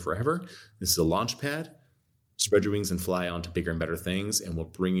shouldn't be here forever. This is a launch pad. Spread your wings and fly on to bigger and better things. And we'll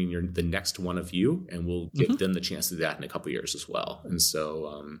bring in the next one of you, and we'll give them the chance to do that in a couple of years as well. And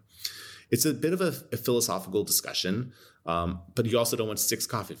so it's a bit of a philosophical discussion, but you also don't want 6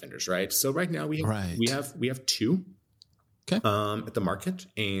 coffee vendors, right? So right now we have 2 at the market,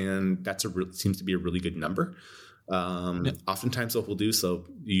 and that's seems to be a really good number. Oftentimes what we'll do, so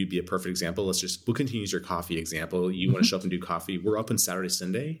you'd be a perfect example. We'll continue your coffee example. You want to show up and do coffee. We're open Saturday,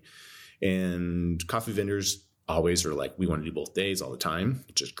 Sunday, and coffee vendors always are like, we want to do both days all the time,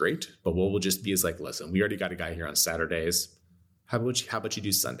 which is great. But what we'll just be is like, listen, we already got a guy here on Saturdays. How about you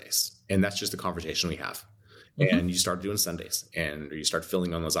do Sundays? And that's just a conversation we have. And you start doing Sundays, and you start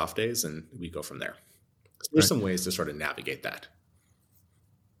filling on those off days, and we go from there. So there's some ways to sort of navigate that.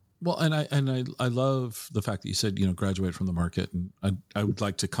 Well, and I love the fact that you said, graduate from the market, and I would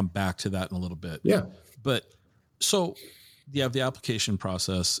like to come back to that in a little bit. Yeah. But so you have the application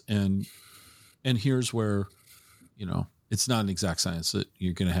process, and here's where, it's not an exact science that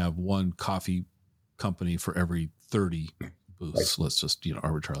you're going to have one coffee company for every 30 booths. Let's just,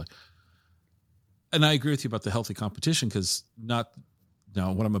 arbitrarily. And I agree with you about the healthy competition, because now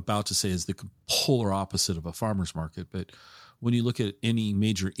what I'm about to say is the polar opposite of a farmer's market. But when you look at any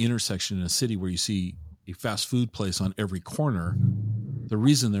major intersection in a city where you see a fast food place on every corner, the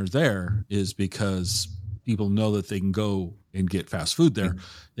reason they're there is because people know that they can go and get fast food there.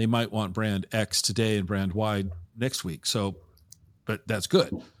 They might want brand X today and brand Y next week. So, but that's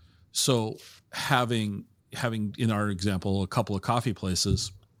good. So having in our example, a couple of coffee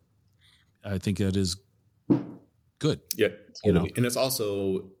places, I think that is good. Yeah. Totally. And it's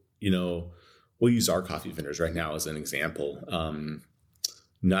also, we'll use our coffee vendors right now as an example.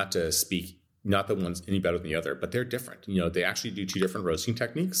 Not the one's any better than the other, but they're different. They actually do 2 different roasting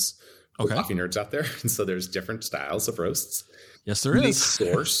techniques. Okay. Coffee nerds out there. And so there's different styles of roasts. Yes, there is. They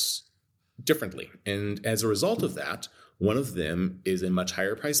source differently. And as a result of that, one of them is a much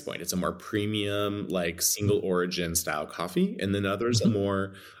higher price point. It's a more premium, like single origin style coffee. And then others a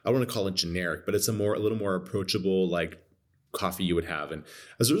more, I want to call it generic, but it's a little more approachable, like coffee you would have. And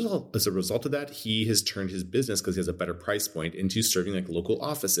as a result of that, he has turned his business, because he has a better price point, into serving like local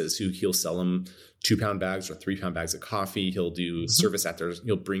offices he'll sell them 2-pound bags or 3-pound bags of coffee. He'll do service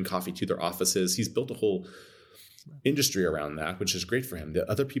he'll bring coffee to their offices. He's built a whole industry around that, which is great for him. The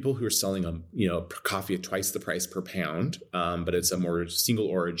other people who are selling coffee at twice the price per pound, but it's a more single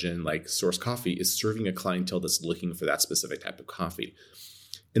origin, like source coffee, is serving a clientele that's looking for that specific type of coffee.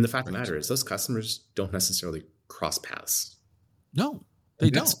 And the fact of the matter is, those customers don't necessarily cross paths. No, they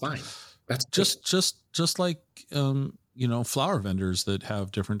don't. That's fine. That's just like flower vendors that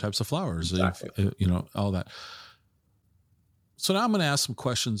have different types of flowers. Exactly. All that. So now I'm going to ask some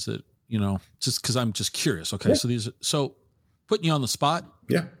questions that just because I'm just curious. Okay, so putting you on the spot.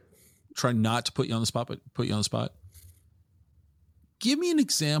 Yeah. Try not to put you on the spot, but put you on the spot. Give me an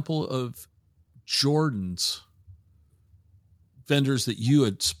example of Jordan's vendors that you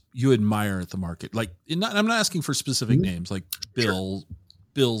admire at the market. Like, I'm not asking for specific names, like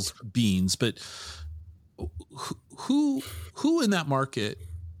Bill's Beans, but who in that market?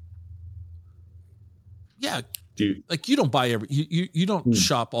 Yeah. Like, you don't buy you don't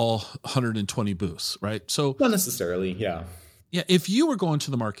shop all 120 booths, right? So not necessarily. Yeah. Yeah. If you were going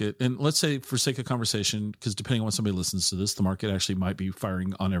to the market, and let's say for sake of conversation, because depending on when somebody listens to this, the market actually might be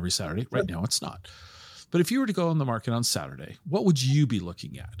firing on every Saturday. Right now it's not. But if you were to go on the market on Saturday, what would you be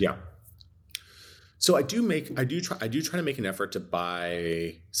looking at? Yeah. So I do try to make an effort to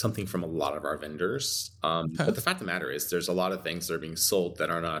buy something from a lot of our vendors. But the fact of the matter is, there's a lot of things that are being sold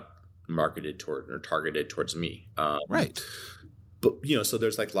that are not marketed toward or targeted towards me. Right. but so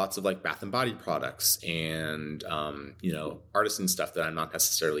there's like lots of like bath and body products and artisan stuff that I'm not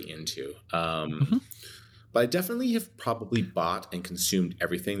necessarily into. But I definitely have probably bought and consumed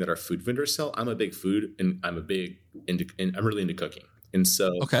everything that our food vendors sell. I'm a big food, and I'm really into cooking, and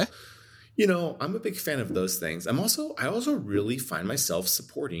so Okay. I'm a big fan of those things. I also really find myself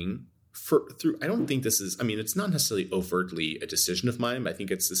supporting through. I don't think this is. I mean, it's not necessarily overtly a decision of mine, but I think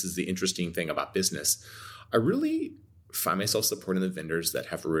this is the interesting thing about business. I really find myself supporting the vendors that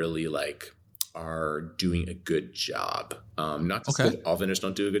have really are doing a good job. Not to say that all vendors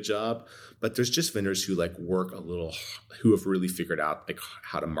don't do a good job, but there's just vendors who work who have really figured out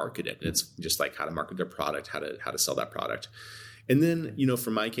how to market it. And it's just how to market their product, how to sell that product. And then, for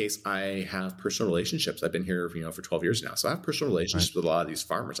my case, I have personal relationships. I've been here, for 12 years now. So I have personal relationships with a lot of these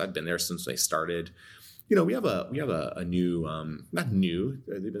farmers. I've been there since they started. We have a new, not new,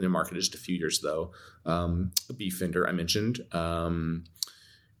 they've been in the market just a few years though, a beef vendor I mentioned.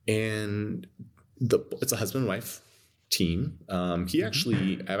 And it's a husband and wife team.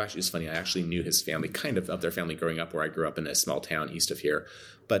 It's funny. I actually knew his family, kind of their family growing up where I grew up in a small town east of here,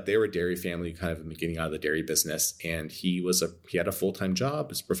 but they were a dairy family, kind of getting out of the dairy business. And he had a full-time job,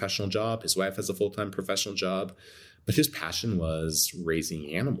 his professional job. His wife has a full-time professional job, but his passion was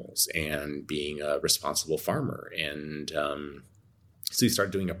raising animals and being a responsible farmer. And so he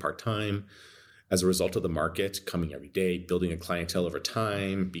started doing it part-time. As a result of the market, coming every day, building a clientele over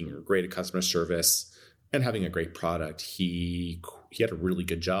time, being great at customer service, and having a great product, he had a really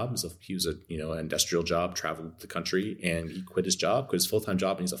good job. So he was an industrial job, traveled the country, and he quit his full-time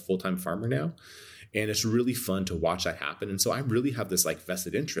job, and he's a full-time farmer now. And it's really fun to watch that happen. And so I really have this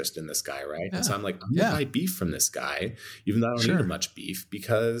vested interest in this guy, right? Yeah. And so I'm I'm going to buy beef from this guy, even though I don't eat much beef,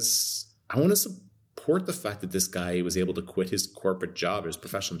 because I want to support the fact that this guy was able to quit his corporate job or his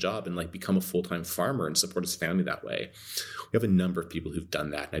professional job and become a full-time farmer and support his family that way. We have a number of people who've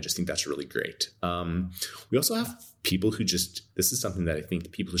done that, and I just think that's really great. We also have people who this is something that I think the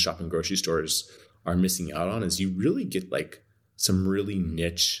people who shop in grocery stores are missing out on, is you really get some really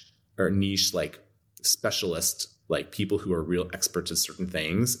niche specialist, people who are real experts at certain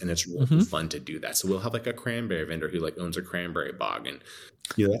things, and it's really fun to do that. So we'll have a cranberry vendor who owns a cranberry bog, and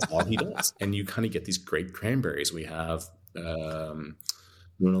that's all he does. And you kind of get these great cranberries. We have an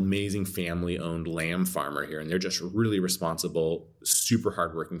amazing family-owned lamb farmer here, and they're just really responsible, super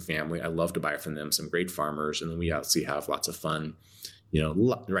hardworking family. I love to buy from them. Some great farmers, and then we obviously have lots of fun.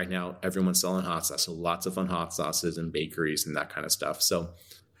 Right now everyone's selling hot sauce, so lots of fun hot sauces and bakeries and that kind of stuff. So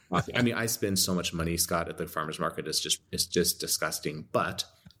I mean, I spend so much money, Scott, at the farmer's market. It's just disgusting. But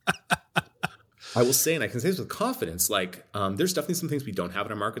I will say, and I can say this with confidence, there's definitely some things we don't have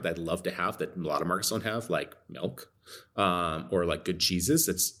in our market that I'd love to have that a lot of markets don't have, like milk, or good cheeses.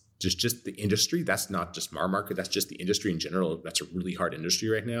 It's just the industry. That's not just our market. That's just the industry in general. That's a really hard industry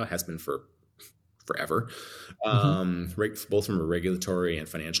right now. It has been for forever, both from a regulatory and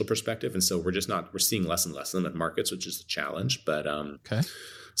financial perspective. And so we're seeing less and less limit markets, which is a challenge. But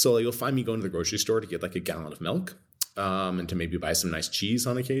so you'll find me going to the grocery store to get a gallon of milk, and to maybe buy some nice cheese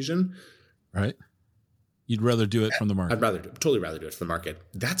on occasion. Right. You'd rather do it from the market. Totally rather do it from the market.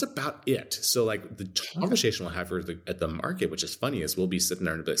 That's about it. So the conversation we'll have at the market, which is funny, is we'll be sitting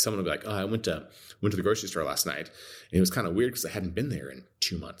there and someone will be like, "Oh, I went to the grocery store last night, and it was kind of weird because I hadn't been there in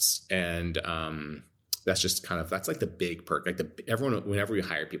 2 months." And that's just that's the big perk. Everyone, whenever we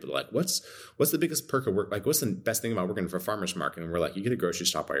hire people, they're like, what's the biggest perk of work? What's the best thing about working for a farmer's market? And we're like, you get a grocery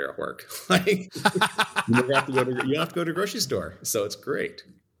shop while you're at work. You don't have to go to a grocery store. So it's great.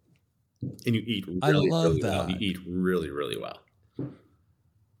 And you eat really well. You eat really, really well.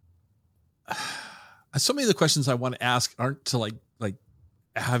 So many of the questions I want to ask aren't to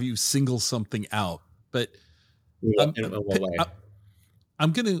have you single something out, but I'm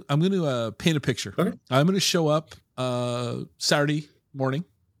gonna paint a picture. Okay. I'm gonna show up Saturday morning,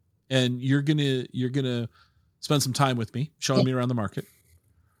 and you're gonna spend some time with me, showing me around the market.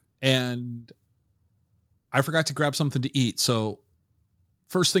 And I forgot to grab something to eat, so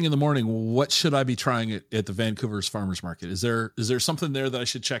first thing in the morning, what should I be trying at the Vancouver's farmers market? Is there something there that I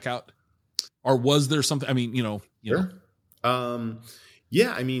should check out, or was there something? I mean, Sure.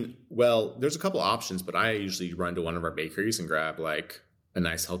 Yeah. I mean, well, there's a couple options, but I usually run to one of our bakeries and grab a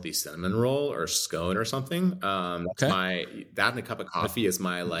nice healthy cinnamon roll or scone or something. That and a cup of coffee is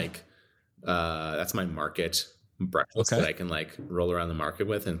my that's my market breakfast that I can roll around the market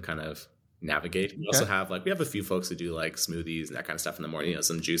with and kind of navigate. We also have we have a few folks who do smoothies and that kind of stuff in the morning,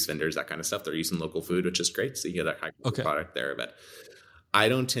 some juice vendors, that kind of stuff. They're using local food, which is great. So you get a high quality product there, but I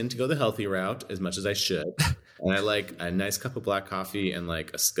don't tend to go the healthy route as much as I should. And I like a nice cup of black coffee and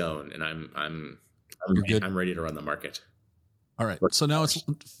a scone, and I'm ready to run the market. All right. So now it's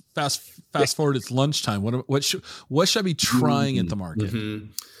fast forward. It's lunchtime. What should I be trying at the market?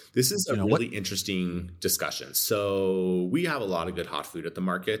 Mm-hmm. This is a really interesting discussion. So we have a lot of good hot food at the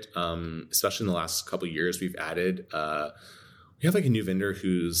market, especially in the last couple of years. We've added, we have like a new vendor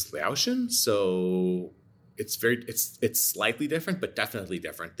who's Laotian. So it's slightly different, but definitely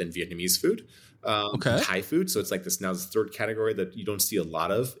different than Vietnamese food. Thai food. So it's like this third category that you don't see a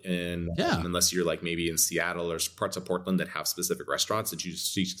lot of unless you're like maybe in Seattle or parts of Portland that have specific restaurants that you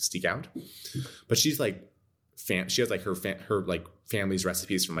seek out. But she's like, she has like her like family's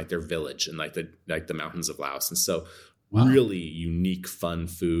recipes from like their village and like the mountains of Laos. And so really unique, fun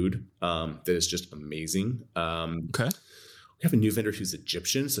food that is just amazing. We have a new vendor who's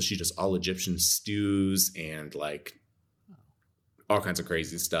Egyptian. So she does all Egyptian stews and like all kinds of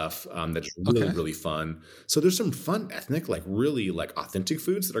crazy stuff that's really, really fun. So there's some fun ethnic, like really like authentic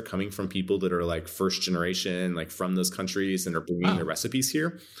foods that are coming from people that are like first generation, like from those countries and are bringing their recipes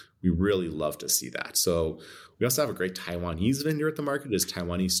here. We really love to see that. So we also have a great Taiwanese vendor at the market. Is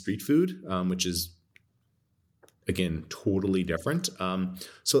Taiwanese street food, which is, again, totally different.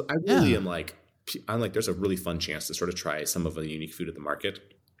 So I really am like, there's a really fun chance to sort of try some of the unique food at the market.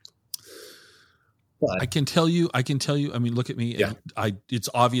 But I can tell you, I mean, look at me. Yeah. It's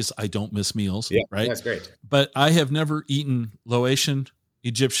obvious I don't miss meals, right? That's great. But I have never eaten Laotian,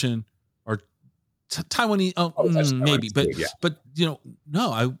 Egyptian, or Taiwanese. Maybe, but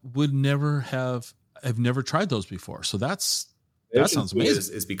no, I would never have. I've never tried those before. So that sounds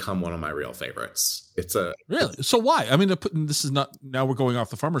amazing. It's become one of my real favorites. It's really. So why? I mean, this is not, now we're going off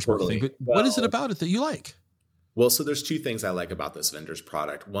the farmer's market thing, but what is it about it that you like? Well, so there's two things I like about this vendor's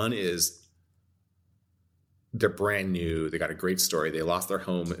product. One is they're brand new. They got a great story. They lost their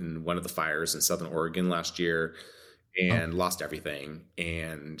home in one of the fires in Southern Oregon last year and lost everything,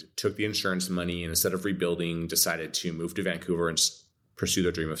 and took the insurance money, and instead of rebuilding, decided to move to Vancouver and pursue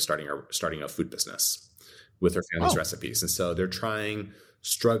their dream of starting a food business with their family's recipes. And so they're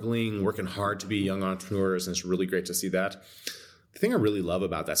struggling, working hard to be young entrepreneurs. And it's really great to see that. The thing I really love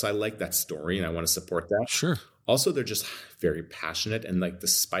about that, so I like that story and I want to support that. Sure. Also, they're just very passionate, and like the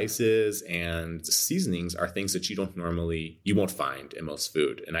spices and the seasonings are things that you won't find in most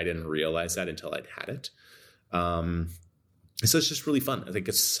food. And I didn't realize that until I'd had it. So it's just really fun. I think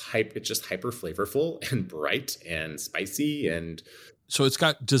it's just hyper flavorful and bright and spicy. And so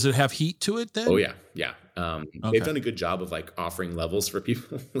does it have heat to it then? Oh yeah. Yeah. They've done a good job of like offering levels for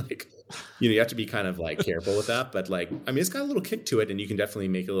people. Like, you have to be kind of like careful with that, but like, I mean, it's got a little kick to it, and you can definitely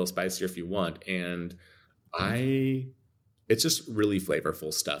make it a little spicier if you want. And it's just really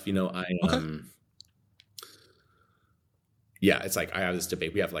flavorful stuff. It's like I have this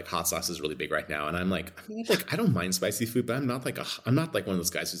debate. We have like hot sauce is really big right now, and I'm like, I don't mind spicy food, but I'm not like one of those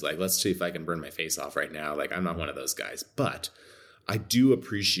guys who's like, let's see if I can burn my face off right now. Like, I'm not one of those guys, but I do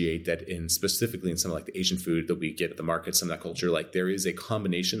appreciate that specifically in some of like the Asian food that we get at the market, some of that culture, like there is a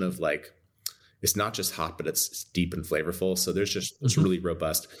combination of like, it's not just hot, but it's deep and flavorful. So it's really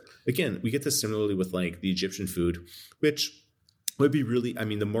robust. Again, we get this similarly with like the Egyptian food, which would be really, I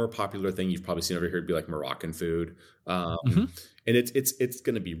mean, the more popular thing you've probably seen over here would be like Moroccan food. And it's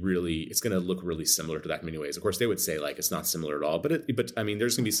going to be it's going to look really similar to that in many ways. Of course, they would say like, it's not similar at all, but I mean,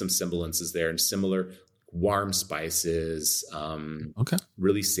 there's going to be some semblances there and similar warm spices,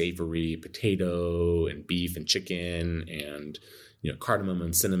 really savory potato and beef and chicken and, cardamom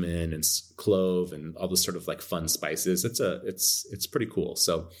and cinnamon and clove and all this sort of like fun spices. It's pretty cool.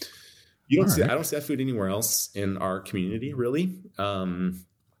 So I don't see that food anywhere else in our community really. And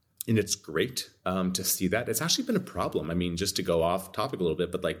it's great to see that. It's actually been a problem. I mean, just to go off topic a little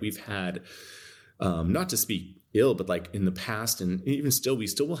bit, but like we've had, not to speak ill, but like in the past, and even still, we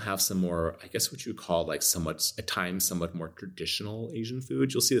still will have some more, I guess what you would call like at times somewhat more traditional Asian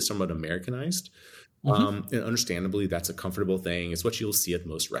food. You'll see this somewhat Americanized. And understandably, that's a comfortable thing. It's what you'll see at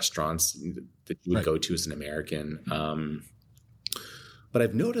most restaurants that you would go to as an American. But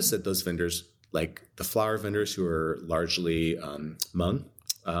I've noticed that those vendors, like the flour vendors who are largely Hmong,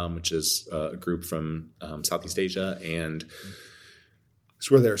 which is a group from Southeast Asia, and it's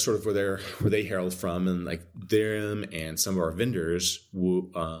where they herald from, and like them and some of our vendors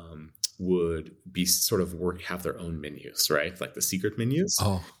would be sort of have their own menus, right? Like the secret menus.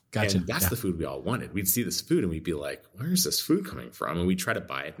 Oh, gotcha. And that's the food we all wanted. We'd see this food and we'd be like, where's this food coming from? And we'd try to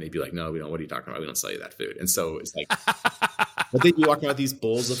buy it, and they'd be like, no, we don't. What are you talking about? We don't sell you that food. And so it's like, but they'd be walking about these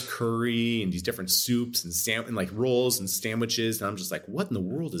bowls of curry and these different soups and like rolls and sandwiches. And I'm just like, what in the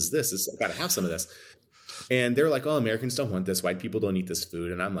world is this? I've got to have some of this. And they're like, oh, Americans don't want this. White people don't eat this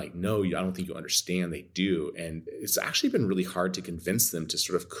food. And I'm like, no, I don't think you understand. They do. And it's actually been really hard to convince them to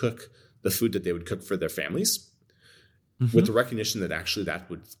sort of cook the food that they would cook for their families. with the recognition that actually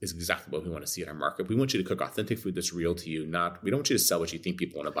is exactly what we want to see in our market. We want you to cook authentic food that's real to you. We don't want you to sell what you think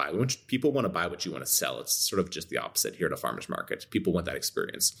people want to buy. People want to buy what you want to sell. It's sort of just the opposite here at a farmer's market. People want that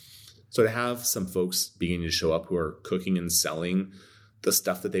experience. So to have some folks beginning to show up who are cooking and selling the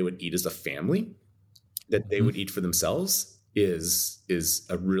stuff that they would eat as a family, that they would eat for themselves, is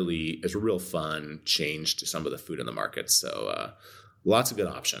a real fun change to some of the food in the market. So lots of good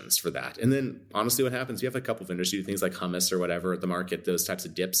options for that. And then honestly, what happens, you have a couple of vendors who do things like hummus or whatever at the market, those types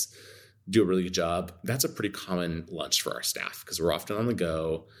of dips, do a really good job. That's a pretty common lunch for our staff because we're often on the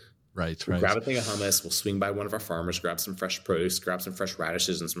go. Right. Grab a thing of hummus. We'll swing by one of our farmers, grab some fresh produce, grab some fresh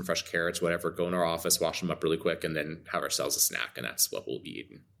radishes and some fresh carrots, whatever, go in our office, wash them up really quick, and then have ourselves a snack. And that's what we'll be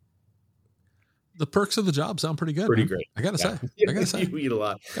eating. The perks of the job sound pretty good. Pretty man. great. I gotta say. You eat a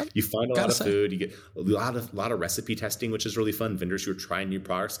lot. You find a lot of food. You get a lot of recipe testing, which is really fun. Vendors who are trying new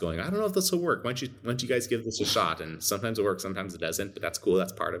products going, I don't know if this will work. Why don't you guys give this a shot? And sometimes it works, sometimes it doesn't, but that's cool.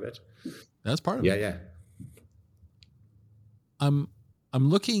 That's part of it. That's part of it. Yeah. I'm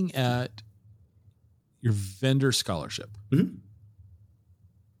looking at your vendor scholarship. Mm-hmm.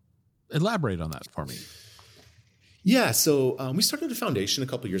 Elaborate on that for me. Yeah, so we started a foundation a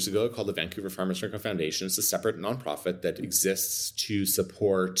couple years ago called the Vancouver Farmers Market Foundation. It's a separate nonprofit that exists to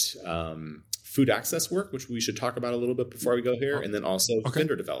support food access work, which we should talk about a little bit before we go here, and then also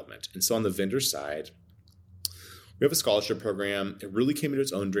vendor development. And so on the vendor side, we have a scholarship program. It really came into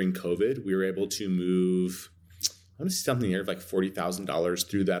its own during COVID. We were able to move, I want to see something here of like $40,000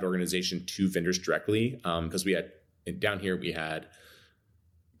 through that organization to vendors directly because we had, down here we had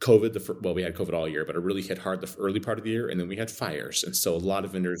COVID, we had COVID all year, but it really hit hard the early part of the year. And then we had fires. And so a lot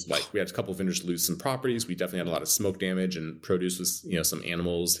of vendors, we had a couple of vendors lose some properties. We definitely had a lot of smoke damage, and produce was, some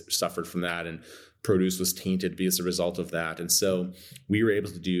animals suffered from that, and produce was tainted as a result of that. And so we were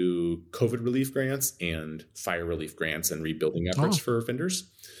able to do COVID relief grants and fire relief grants and rebuilding efforts for vendors.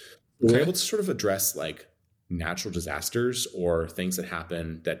 We were able to sort of address like natural disasters or things that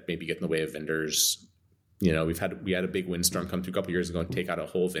happen that maybe get in the way of vendors. We had a big windstorm come through a couple of years ago and take out a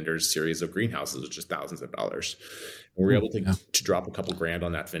whole vendor's series of greenhouses, which is thousands of dollars. And we were able to drop a couple grand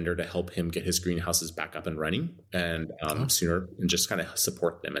on that vendor to help him get his greenhouses back up and running and sooner, and just kind of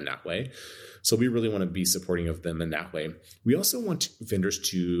support them in that way. So we really want to be supporting of them in that way. We also want vendors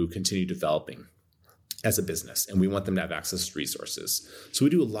to continue developing as a business, and we want them to have access to resources. So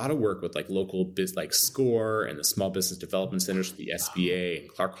we do a lot of work with like local like SCORE and the Small Business Development Centers, the SBA and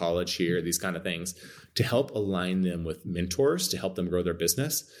Clark College here, these kind of things, to help align them with mentors to help them grow their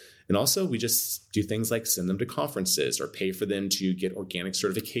business. And also we just do things like send them to conferences or pay for them to get organic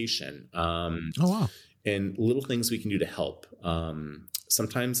certification. And little things we can do to help.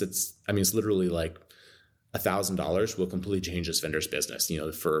 Sometimes it's literally like $1,000 will completely change this vendor's business.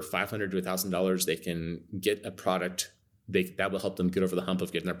 For $500 to $1,000, they can get a product that will help them get over the hump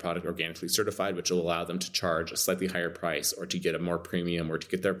of getting their product organically certified, which will allow them to charge a slightly higher price or to get a more premium or to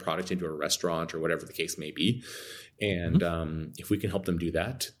get their product into a restaurant or whatever the case may be. And if we can help them do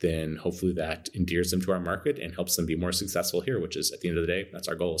that, then hopefully that endears them to our market and helps them be more successful here, which is at the end of the day, that's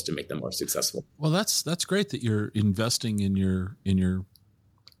our goal, is to make them more successful. Well, that's great that you're investing in your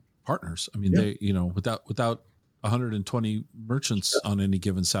partners. They, without 120 merchants on any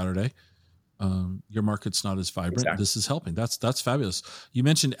given Saturday, your market's not as vibrant. Exactly. This is helping. That's fabulous. You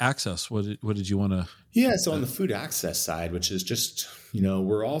mentioned access. What did you want to? Yeah. So on the food access side, which is just,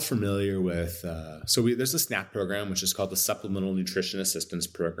 we're all familiar with, there's a SNAP program, which is called the Supplemental Nutrition Assistance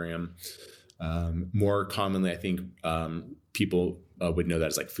Program. More commonly, I think, people would know that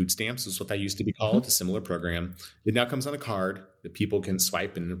as like food stamps is what that used to be called, a similar program. It now comes on a card that people can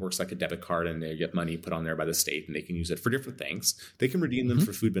swipe, and it works like a debit card, and they get money put on there by the state, and they can use it for different things. They can redeem them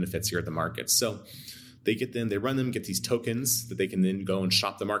for food benefits here at the market. So they run them, get these tokens that they can then go and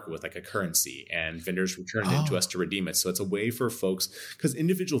shop the market with like a currency, and vendors return it to us to redeem it. So it's a way for folks, because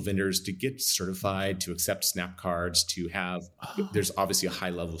individual vendors, to get certified, to accept SNAP cards, to have, there's obviously a high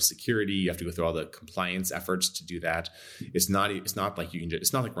level of security. You have to go through all the compliance efforts to do that. It's not like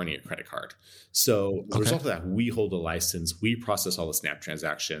it's not like running a credit card. So as a result of that, we hold a license, we process all the SNAP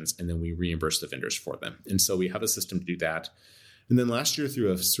transactions, and then we reimburse the vendors for them. And so we have a system to do that. And then last year,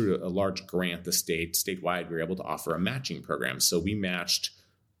 through a large grant, statewide, we were able to offer a matching program. So we matched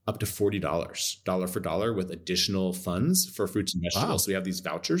up to $40, dollar for dollar, with additional funds for fruits and vegetables. Wow. So we have these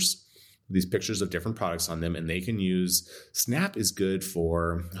vouchers, these pictures of different products on them, and they can use. SNAP is good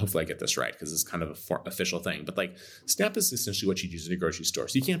for, hopefully I get this right because it's kind of an official thing, but like SNAP is essentially what you'd use in a grocery store.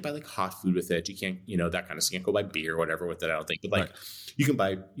 So you can't buy like hot food with it. You can't, that kind of, so you can't go buy beer or whatever with it, I don't think. But like you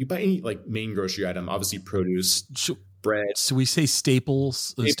buy any like main grocery item, obviously produce. bread. So we say staple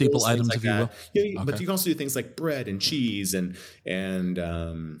items, like if you will. But you can also do things like bread and cheese and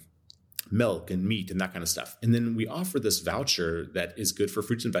milk and meat and that kind of stuff. And then we offer this voucher that is good for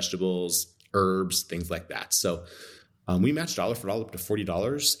fruits and vegetables, herbs, things like that. So we match dollar for dollar up to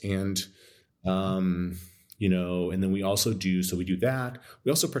 $40. And, and then we also do that. We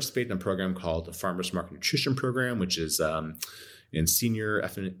also participate in a program called the Farmers Market Nutrition Program, which is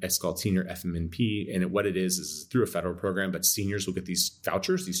it's called Senior FMNP. And what it is through a federal program, but seniors will get these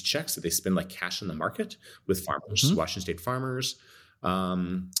vouchers, these checks that they spend like cash in the market with farmers, Washington State farmers.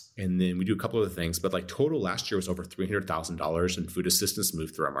 And then we do a couple of things, but like total last year was over $300,000 in food assistance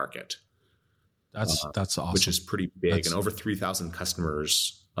moved through our market. That's awesome. Which is pretty big. And over 3,000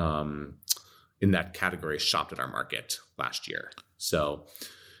 customers in that category shopped at our market last year. So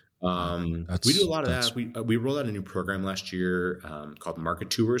we do a lot of that. We rolled out a new program last year called Market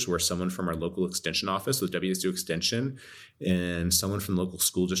Tours, where someone from our local extension office with WSU Extension and someone from the local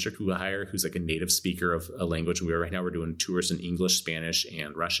school district who we hire, who's like a native speaker of a language. Right now we're doing tours in English, Spanish,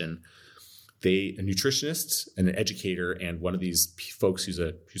 and Russian. A nutritionist and an educator, and one of these folks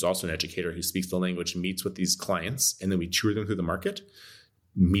who's also an educator who speaks the language meets with these clients, and then we tour them through the market,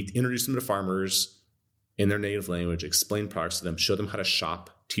 introduce them to farmers in their native language, explain products to them, show them how to shop,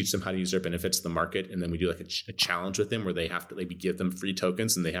 teach them how to use their benefits in the market, and then we do like a challenge with them where they have to we give them free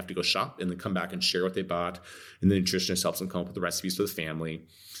tokens and they have to go shop and then come back and share what they bought, and the nutritionist helps them come up with the recipes for the family.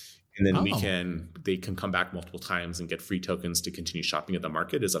 And then they can come back multiple times and get free tokens to continue shopping at the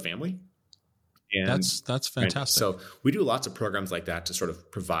market as a family. And that's fantastic. So we do lots of programs like that to sort of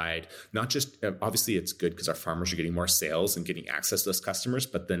provide not just obviously it's good because our farmers are getting more sales and getting access to those customers,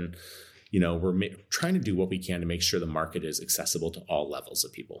 but then we're trying to do what we can to make sure the market is accessible to all levels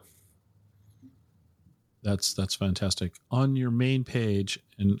of people. That's fantastic. On your main page,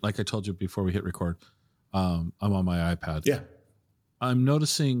 and like I told you before we hit record, I'm on my iPad. Yeah. I'm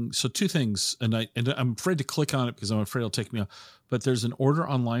noticing two things, and I'm afraid to click on it because I'm afraid it'll take me off. But there's an order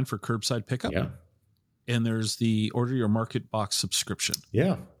online for curbside pickup, and there's the order your market box subscription.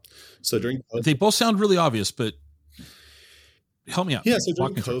 Yeah. So during COVID, they both sound really obvious, but help me out. Yeah. So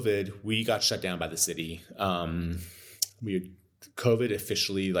during COVID, we got shut down by the city. COVID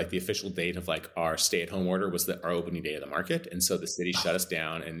officially, like the official date of like our stay-at-home order was our opening day of the market. And so the city shut us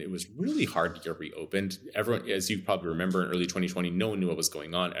down, and it was really hard to get reopened. Everyone, as you probably remember, in early 2020, no one knew what was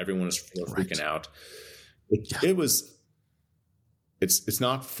going on. Everyone was freaking out. It's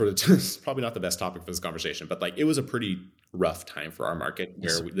not it's probably not the best topic for this conversation, but like it was a pretty rough time for our market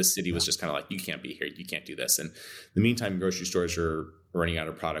where the city was just kind of like, you can't be here, you can't do this. And in the meantime, grocery stores are running out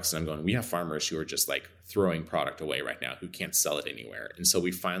of products, and I'm going, we have farmers who are just like throwing product away right now who can't sell it anywhere. And so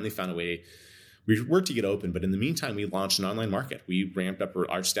we finally found a way. We worked to get open, but in the meantime, we launched an online market. We ramped up,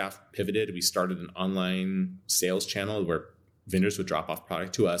 our staff pivoted. We started an online sales channel where vendors would drop off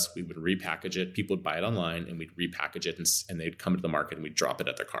product to us. We would repackage it. People would buy it online, and we'd repackage it, and they'd come to the market and we'd drop it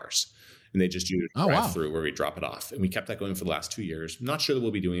at their cars. And they just do a drive-through where we drop it off. And we kept that going for the last 2 years. I'm not sure that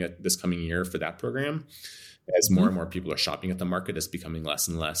we'll be doing it this coming year for that program. As more and more people are shopping at the market, it's becoming less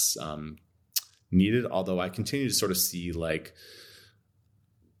and less needed. Although I continue to sort of see like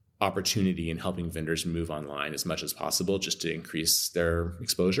opportunity in helping vendors move online as much as possible just to increase their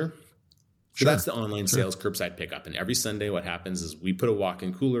exposure. So that's the online sales curbside pickup. And every Sunday, what happens is we put a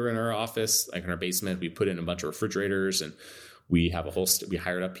walk-in cooler in our office, like in our basement. We put in a bunch of refrigerators, and we have we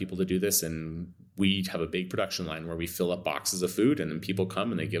hired up people to do this. And we have a big production line where we fill up boxes of food, and then people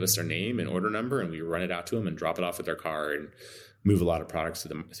come and they give us their name and order number, and we run it out to them and drop it off with their car and move a lot of products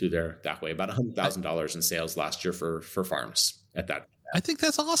through there that way. About $100,000 in sales last year for farms at that. I think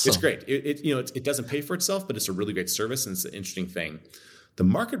that's awesome. It's great. It doesn't pay for itself, but it's a really great service, and it's an interesting thing. The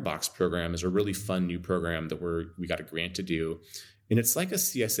Market Box program is a really fun new program that we got a grant to do. And it's like a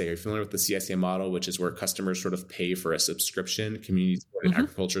CSA. Are you familiar with the CSA model, which is where customers sort of pay for a subscription? Community Supported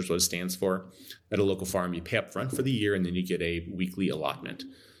Agriculture is what it stands for. At a local farm, you pay up front for the year, and then you get a weekly allotment.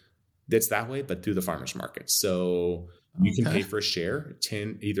 It's that way, but through the farmers market. So you can pay for a share,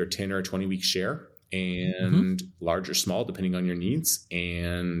 either 10 or a 20-week share, and large or small, depending on your needs.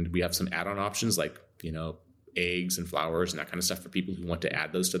 And we have some add-on options like, eggs and flowers and that kind of stuff for people who want to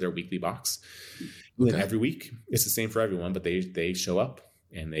add those to their weekly box. And then every week, it's the same for everyone, but they show up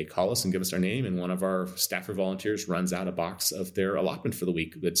and they call us and give us their name, and one of our staff or volunteers runs out a box of their allotment for the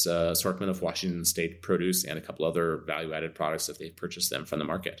week. It's an assortment of Washington State produce and a couple other value-added products if they purchase them from the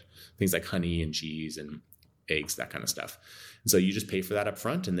market. Things like honey and cheese and eggs, that kind of stuff. And so you just pay for that up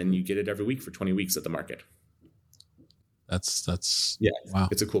front, and then you get it every week for 20 weeks at the market. That's wow.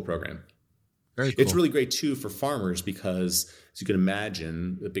 It's a cool program. Very It's cool. really great too for farmers because, as you can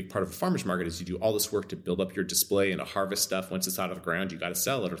imagine, a big part of a farmer's market is you do all this work to build up your display and to harvest stuff. Once it's out of the ground, you got to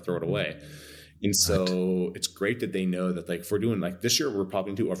sell it or throw it away. And so it's great that they know that, like, if we're doing like this year, we're probably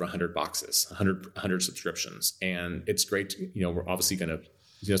going to do over 100 boxes, 100 subscriptions. And it's great. We're obviously going to,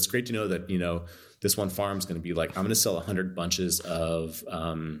 it's great to know that, this one farm is going to be like, I'm going to sell 100 bunches of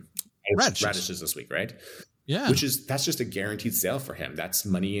radishes this week. Right. Yeah. That's just a guaranteed sale for him. That's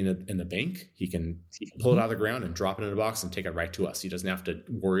money in the bank. He can pull it out of the ground and drop it in a box and take it right to us. He doesn't have to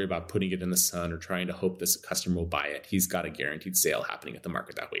worry about putting it in the sun or trying to hope this customer will buy it. He's got a guaranteed sale happening at the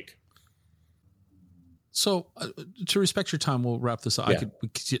market that week. So to respect your time, we'll wrap this up. Yeah. We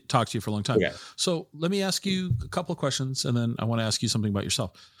could talk to you for a long time. Okay. So let me ask you a couple of questions, and then I want to ask you something about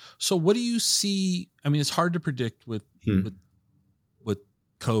yourself. So what do you see? I mean, it's hard to predict with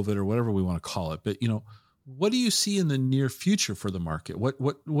COVID or whatever we want to call it, but what do you see in the near future for the market?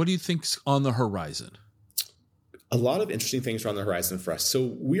 What do you think's on the horizon? A lot of interesting things are on the horizon for us.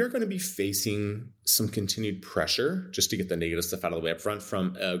 So we are going to be facing some continued pressure, just to get the negative stuff out of the way up front,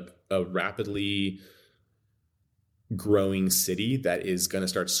 from a rapidly growing city that is going to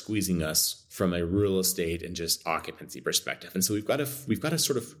start squeezing us from a real estate and just occupancy perspective. And so we've got to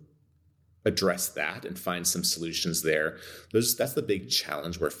sort of address that and find some solutions there. That's the big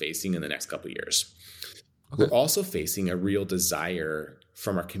challenge we're facing in the next couple of years. Okay. We're also facing a real desire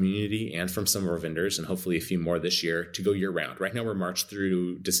from our community and from some of our vendors, and hopefully a few more this year, to go year round. Right now we're March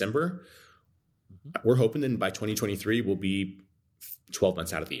through December. Mm-hmm. We're hoping that by 2023 we'll be 12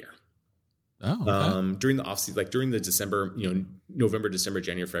 months out of the year. Oh, okay. During the off-season, like during the December, November, December,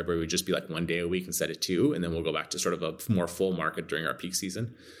 January, February, would just be like 1 day a week instead of 2. And then we'll go back to sort of a more full market during our peak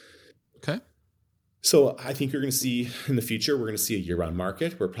season. Okay. So I think you're going to see in the future, we're going to see a year-round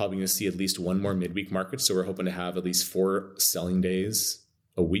market. We're probably going to see at least one more midweek market. So we're hoping to have at least 4 selling days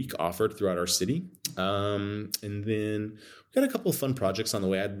a week offered throughout our city. And then we've got a couple of fun projects on the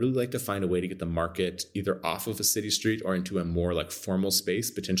way. I'd really like to find a way to get the market either off of a city street or into a more like formal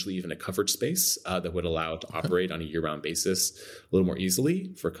space, potentially even a covered space that would allow it to operate on a year-round basis a little more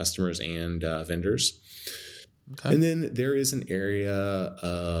easily for customers and vendors. Okay. And then there is an area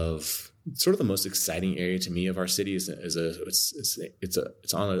of sort of the most exciting area to me of our city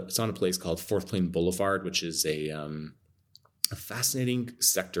it's on a place called Fourth Plain Boulevard, which is a fascinating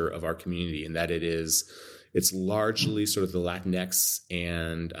sector of our community in that it's largely sort of the Latinx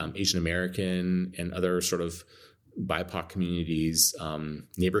and Asian American and other sort of BIPOC communities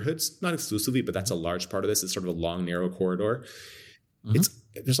neighborhoods, not exclusively, but that's a large part of this. It's sort of a long, narrow corridor. Mm-hmm.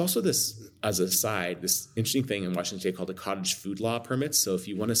 There's also this, as a side, this interesting thing in Washington State called the cottage food law permits. So if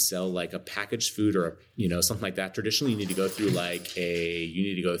you want to sell like a packaged food or something like that, traditionally you need to go through like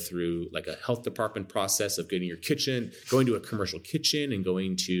a health department process of getting your kitchen, going to a commercial kitchen, and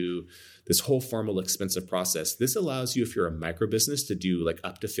going to this whole formal, expensive process. This allows you, if you're a micro business, to do like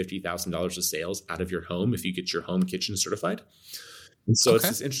up to $50,000 of sales out of your home if you get your home kitchen certified. And so It's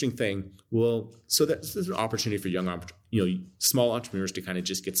this interesting thing. Well, so this is an opportunity for small entrepreneurs to kind of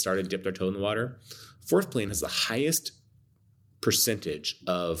just get started, dip their toe in the water. Fourth Plain has the highest percentage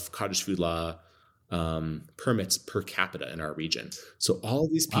of cottage food law permits per capita in our region. So all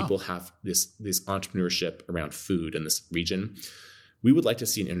of these people have this entrepreneurship around food in this region. We would like to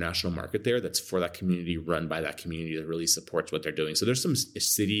see an international market there that's for that community, run by that community, that really supports what they're doing. So there's some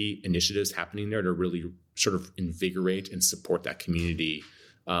city initiatives happening there to really sort of invigorate and support that community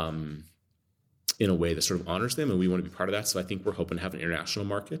in a way that sort of honors them. And we want to be part of that. So I think we're hoping to have an international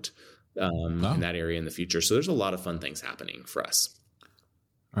market in that area in the future. So there's a lot of fun things happening for us.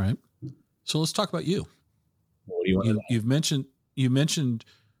 All right. So let's talk about you. What do you want to know? You mentioned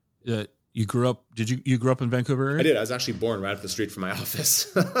that you grew up. You grew up in Vancouver area? I did. I was actually born right up the street from my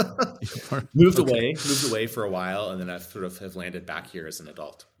office. Moved away for a while, and then I sort of have landed back here as an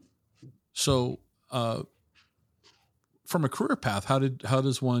adult. So, from a career path, how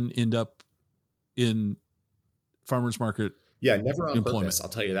does one end up in farmers market? Yeah, never on purpose. I'll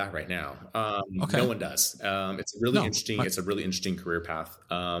tell you that right now. No one does. It's a really interesting career path.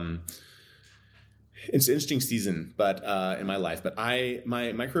 It's an interesting season, but in my life. But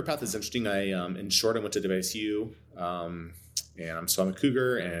my career path is interesting. In short, I went to WSU, and I'm a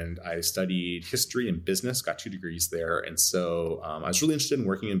Cougar, and I studied history and business, got 2 degrees there. And so I was really interested in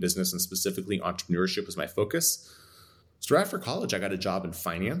working in business, and specifically entrepreneurship was my focus. So right after college, I got a job in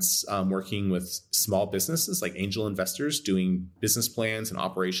finance, working with small businesses like angel investors, doing business plans and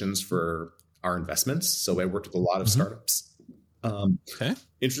operations for our investments. So I worked with a lot of startups.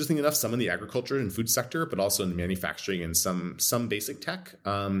 Interesting enough, some in the agriculture and food sector, but also in manufacturing and some basic tech,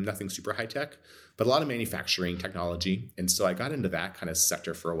 nothing super high tech, but a lot of manufacturing technology. And so I got into that kind of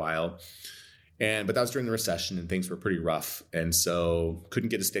sector for a while. But that was during the recession and things were pretty rough. And so couldn't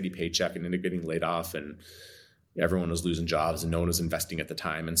get a steady paycheck and ended up getting laid off, and everyone was losing jobs and no one was investing at the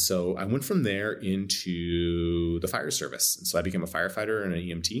time. And so I went from there into the fire service. And so I became a firefighter and an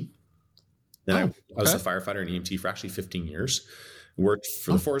EMT. And I was a firefighter and EMT for actually 15 years. Worked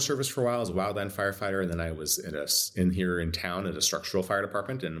for the Forest Service for a while as a wildland firefighter. And then I was in here in town at a structural fire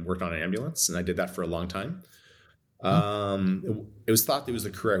department and worked on an ambulance. And I did that for a long time. It was thought that it was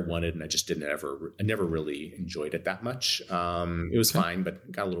the career I wanted, and I just I never really enjoyed it that much. It was fine, but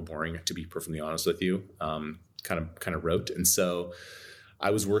it got a little boring, to be perfectly honest with you. Kind of rote. And so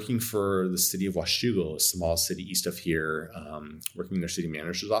I was working for the city of Washougal, a small city east of here, working in their city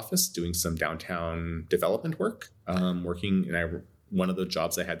manager's office, doing some downtown development work, one of the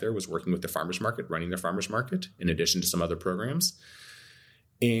jobs I had there was working with the farmers market, running their farmers market, in addition to some other programs.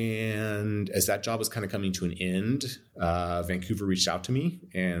 And as that job was kind of coming to an end, Vancouver reached out to me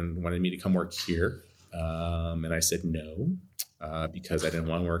and wanted me to come work here. And I said no, because I didn't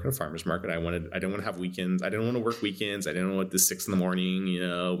want to work in a farmer's market. I didn't want to have weekends. I didn't want to work weekends. I didn't want to 6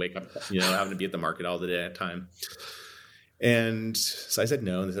 a.m, wake up, having to be at the market all the day at a time. And so I said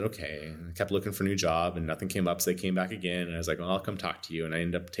no, and they said, okay. And I kept looking for a new job and nothing came up. So they came back again. And I was like, well, I'll come talk to you. And I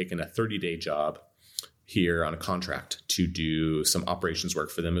ended up taking a 30-day job here on a contract to do some operations work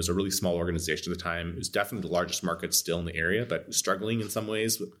for them. It was a really small organization at the time. It was definitely the largest market still in the area, but struggling in some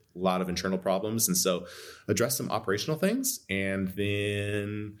ways with a lot of internal problems. And so address some operational things. And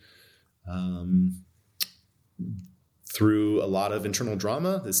then through a lot of internal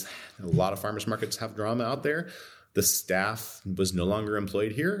drama, a lot of farmers markets have drama out there. The staff was no longer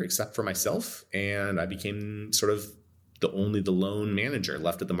employed here except for myself. And I became sort of the lone manager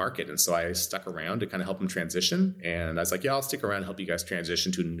left at the market. And so I stuck around to kind of help them transition. And I was like, yeah, I'll stick around and help you guys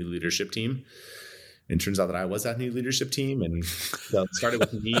transition to a new leadership team. And it turns out that I was that new leadership team. And so it started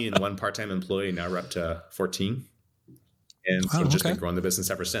with me and one part-time employee. Now we're up to 14. And so just been growing the business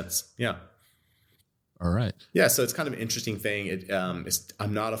ever since. Yeah. All right. Yeah. So it's kind of an interesting thing.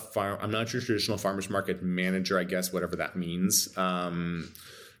 I'm not your traditional farmers market manager, I guess, whatever that means.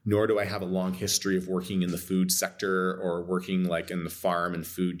 Nor do I have a long history of working in the food sector or working like in the farm and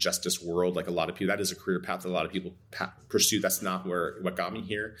food justice world. Like a lot of people, that is a career path that a lot of people pursue. That's not what got me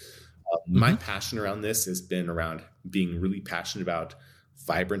here. My passion around this has been around being really passionate about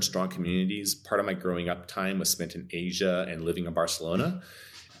vibrant, strong communities. Part of my growing up time was spent in Asia and living in Barcelona.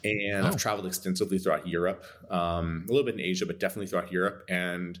 And I've traveled extensively throughout Europe, a little bit in Asia, but definitely throughout Europe.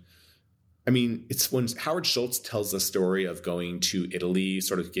 And I mean, it's when Howard Schultz tells the story of going to Italy,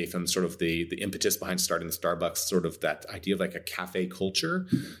 sort of gave him sort of the impetus behind starting the Starbucks, sort of that idea of like a cafe culture.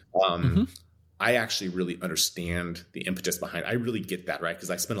 I actually really understand the impetus behind it. I really get that, right?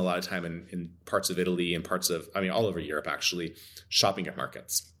 Because I spent a lot of time in parts of Italy and all over Europe, actually, shopping at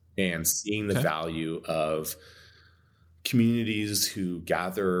markets and seeing the value of communities who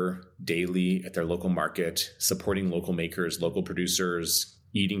gather daily at their local market, supporting local makers, local producers,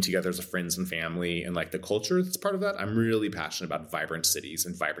 eating together as a friends and family, and like the culture that's part of that. I'm really passionate about vibrant cities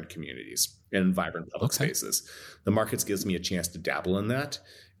and vibrant communities and vibrant public spaces. The markets gives me a chance to dabble in that.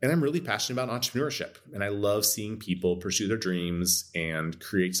 And I'm really passionate about entrepreneurship. And I love seeing people pursue their dreams and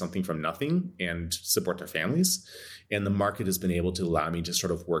create something from nothing and support their families. And the market has been able to allow me to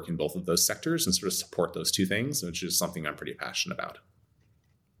sort of work in both of those sectors and sort of support those two things, which is something I'm pretty passionate about.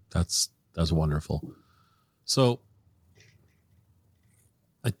 That's wonderful. So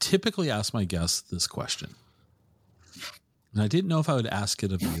I typically ask my guests this question. And I didn't know if I would ask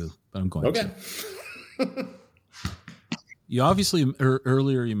it of you, but I'm going to. You obviously,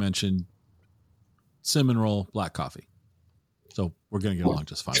 earlier you mentioned cinnamon roll, black coffee. So we're going to get along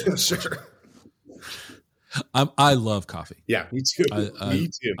just fine. Sure. I love coffee. Yeah, me too. Me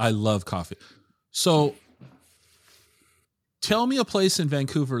too. I love coffee. So tell me a place in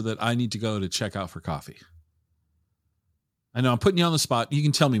Vancouver that I need to go to check out for coffee. I know I'm putting you on the spot. You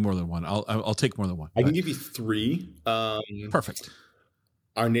can tell me more than one. I'll take more than one. I can give you 3. Perfect.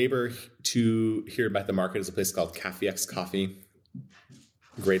 Our neighbor to here by the market is a place called Cafe X Coffee.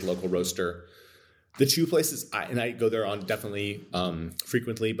 Great local roaster. The 2 places I go there on definitely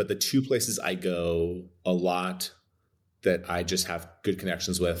frequently, but the 2 places I go a lot that I just have good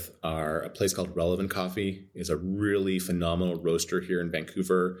connections with are a place called Relevant Coffee. Is a really phenomenal roaster here in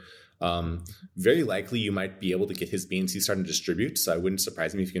Vancouver. Very likely you might be able to get his beans. He's starting to distribute, so I wouldn't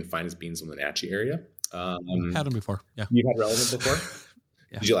surprise me if you can find his beans in the Wenatchee area. Had him before. Yeah. You've had Relevant before?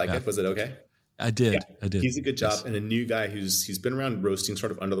 Yeah, did you like it? Was it okay? I did. Yeah. I did. He's a good job. Yes. And a new guy he's been around roasting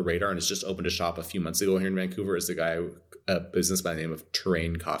sort of under the radar and has just opened a shop a few months ago here in Vancouver is a business by the name of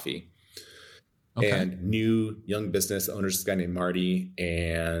Terrain Coffee. Okay. And new young business owner is this guy named Marty.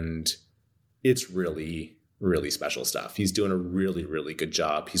 And it's really, really special stuff. He's doing a really, really good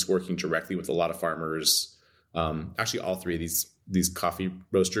job. He's working directly with a lot of farmers. Actually, all three of these coffee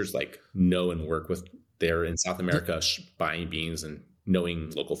roasters like know and work with. They're in South America buying beans and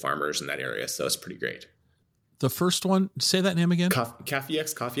knowing local farmers in that area. So it's pretty great. The first one, say that name again.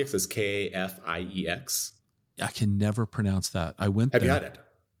 Coffeex. Coffeex is Kfiex. I can never pronounce that. I went there. Have you had it?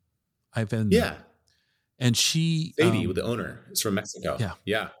 I've been Yeah. there. And she... Sadie, with the owner, is from Mexico. Yeah.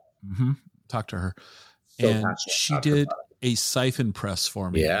 Yeah. Mm-hmm. Talked to her. So and she did a siphon press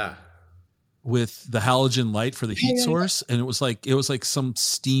for me. Yeah. With the halogen light for the heat source. And it was like some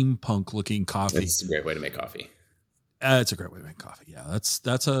steampunk looking coffee. It's a great way to make coffee. It's a great way to make coffee. Yeah.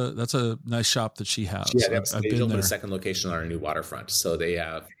 That's a nice shop that she has. Yeah, I've they been opened there. a second location on our new waterfront. So they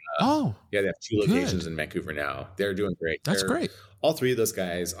have... they have 2 locations in Vancouver now. They're doing great. That's great. All 3 of those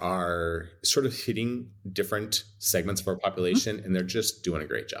guys are sort of hitting different segments of our population, and they're just doing a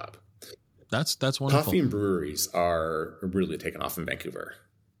great job. That's wonderful. Coffee and breweries are really taking off in Vancouver.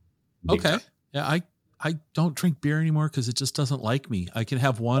 Big Okay. time. Yeah, I don't drink beer anymore because it just doesn't like me. I can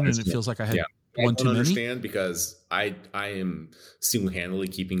have one and it feels like I had one too many. I don't understand because I am single-handedly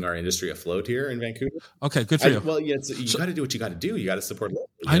keeping our industry afloat here in Vancouver. Okay, good for you. Well, yeah, you got to do what you got to do. You got to support local.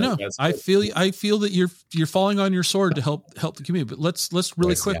 I know. I feel that you're falling on your sword to help the community. But let's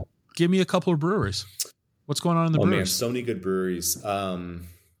really quick give me a couple of breweries. What's going on in the breweries? Man, so many good breweries.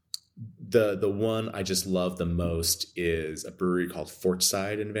 The one I just love the most is a brewery called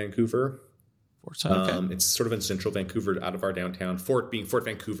Fortside in Vancouver. Fortside, okay. It's sort of in central Vancouver, out of our downtown. Fort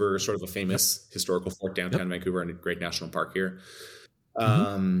Vancouver, sort of a famous historical fort downtown Vancouver and a great national park here.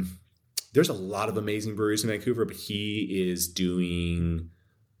 There's a lot of amazing breweries in Vancouver, but he is doing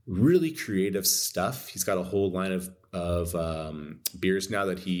really creative stuff. He's got a whole line of beers now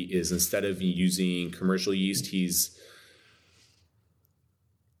that he is, instead of using commercial yeast, he's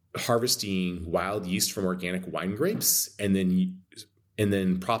harvesting wild yeast from organic wine grapes and then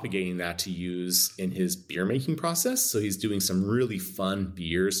propagating that to use in his beer making process. So he's doing some really fun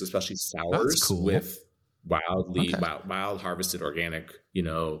beers, especially sours with wild harvested organic,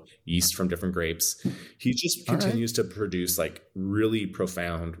 yeast from different grapes. He just continues to produce like really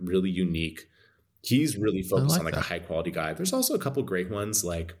profound, really unique. He's really focused on like a high quality guy. There's also a couple great ones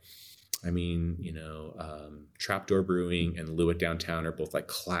like, Trapdoor Brewing and Lewitt Downtown are both like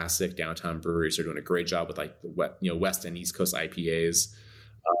classic downtown breweries. They're doing a great job with like West and East Coast IPAs.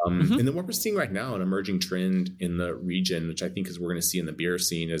 And then what we're seeing right now, an emerging trend in the region, which I think is we're going to see in the beer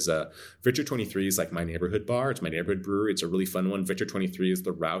scene, is Victor 23 is like my neighborhood bar. It's my neighborhood brewery. It's a really fun one. Victor 23 is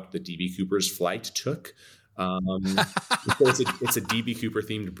the route that DB Cooper's flight took. It's a DB Cooper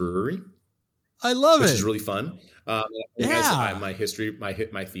themed brewery. I love it. Which is really fun. My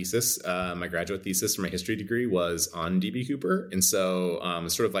thesis, my graduate thesis for my history degree was on DB Cooper. And so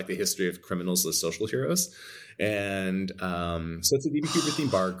it's sort of like the history of criminals as social heroes. And so it's a DB Cooper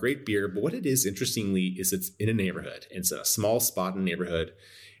themed bar, great beer. But what it is, interestingly, is it's in a neighborhood. It's a small spot in a neighborhood.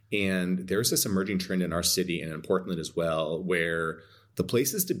 And there's this emerging trend in our city and in Portland as well, where the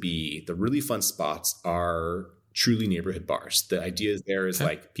places to be, the really fun spots are truly neighborhood bars. The idea there is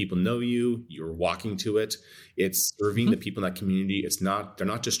like people know you're walking to it. It's serving the people in that community. They're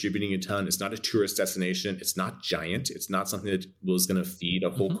not distributing a ton. It's not a tourist destination. It's not giant. It's not something that was going to feed a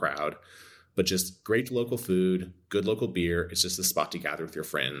whole crowd, but just great local food, good local beer. It's just a spot to gather with your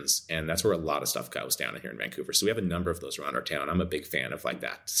friends. And that's where a lot of stuff goes down here in Vancouver. So we have a number of those around our town. I'm a big fan of like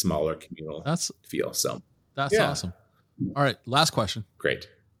that smaller communal feel. So that's awesome. All right. Last question. Great.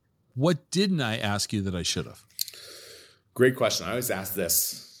 What didn't I ask you that I should have? Great question. I always ask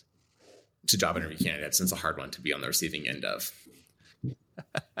this to job interview candidates, and it's a hard one to be on the receiving end of.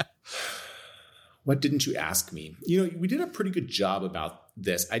 What didn't you ask me? We did a pretty good job about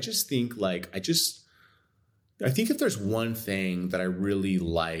this. I just think I think if there's one thing that I really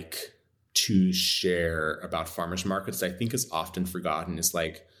like to share about farmers markets, I think is often forgotten is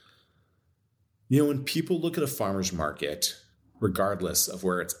when people look at a farmer's market, regardless of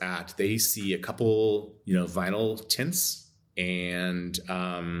where it's at, they see a couple, vinyl tents and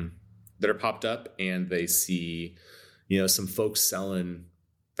that are popped up, and they see, some folks selling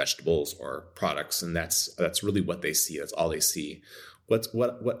vegetables or products, and that's really what they see. That's all they see.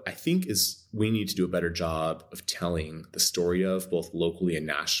 What I think is we need to do a better job of telling the story of, both locally and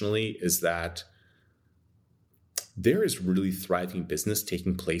nationally, is that there is really thriving business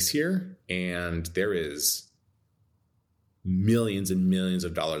taking place here, and there is millions and millions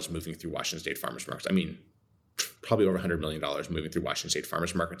of dollars moving through Washington State farmers markets. I mean, probably over $100 million moving through Washington State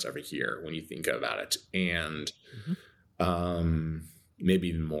farmers markets every year when you think about it. And, maybe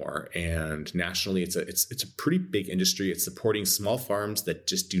even more. And nationally, it's a pretty big industry. It's supporting small farms that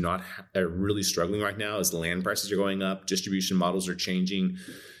just are really struggling right now as land prices are going up, distribution models are changing.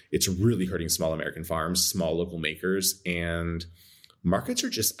 It's really hurting small American farms, small local makers, and markets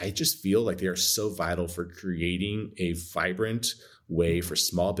I just feel like they are so vital for creating a vibrant way for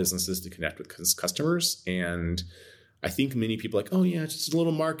small businesses to connect with customers. And I think many people are like, oh yeah, it's just a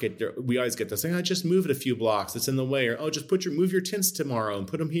little market. We always get this thing, just move it a few blocks, it's in the way, or oh, just move your tents tomorrow and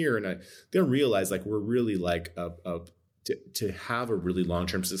put them here. And they don't realize like we're really like to have a really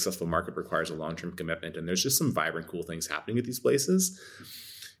long-term successful market requires a long-term commitment. And there's just some vibrant, cool things happening at these places.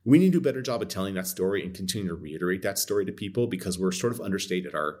 We need to do a better job of telling that story and continue to reiterate that story to people, because we're sort of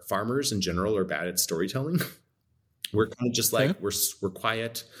understated. Our farmers in general are bad at storytelling. We're kind of just like, we're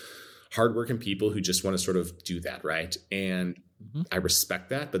quiet, hardworking people who just want to sort of do that, right? And I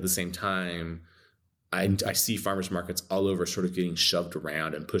respect that, but at the same time, I see farmers markets all over sort of getting shoved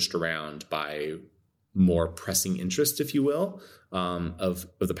around and pushed around by more pressing interest, if you will, of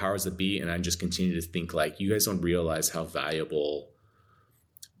the powers that be. And I just continue to think like, you guys don't realize how valuable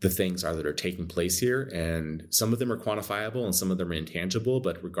the things are that are taking place here. And some of them are quantifiable and some of them are intangible,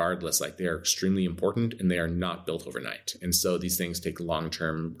 but regardless, like they are extremely important and they are not built overnight. And so these things take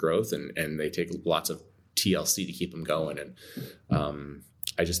long-term growth and they take lots of TLC to keep them going. And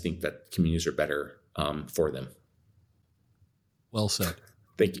I just think that communities are better for them. Well said.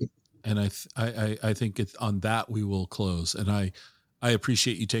 Thank you. And I think on that we will close. And I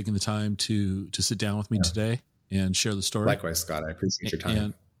appreciate you taking the time to sit down with me today and share the story. Likewise, Scott, I appreciate your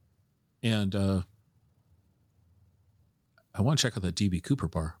time. And I want to check out that DB Cooper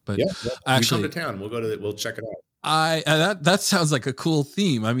bar, but actually, come to town. We'll check it out. That sounds like a cool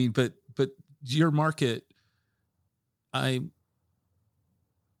theme. I mean, but your market,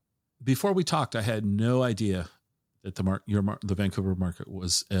 before we talked, I had no idea that the Vancouver market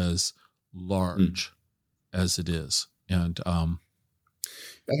was as large as it is, and I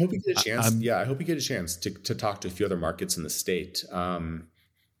hope we get a chance. I hope we get a chance to talk to a few other markets in the state.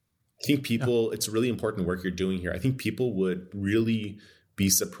 I think people, it's really important work you're doing here. I think people would really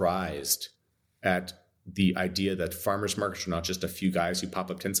be surprised at the idea that farmers markets are not just a few guys who pop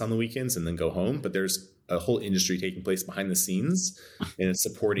up tents on the weekends and then go home, but there's a whole industry taking place behind the scenes, and it's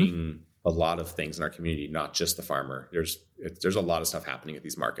supporting a lot of things in our community, not just the farmer. There's a lot of stuff happening at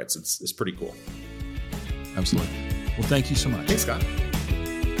these markets. It's pretty cool. Absolutely. Well, thank you so much. Thanks, Scott.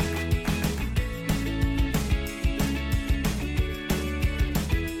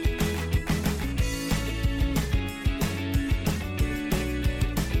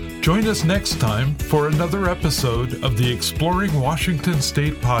 Join us next time for another episode of the Exploring Washington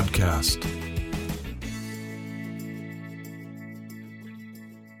State podcast.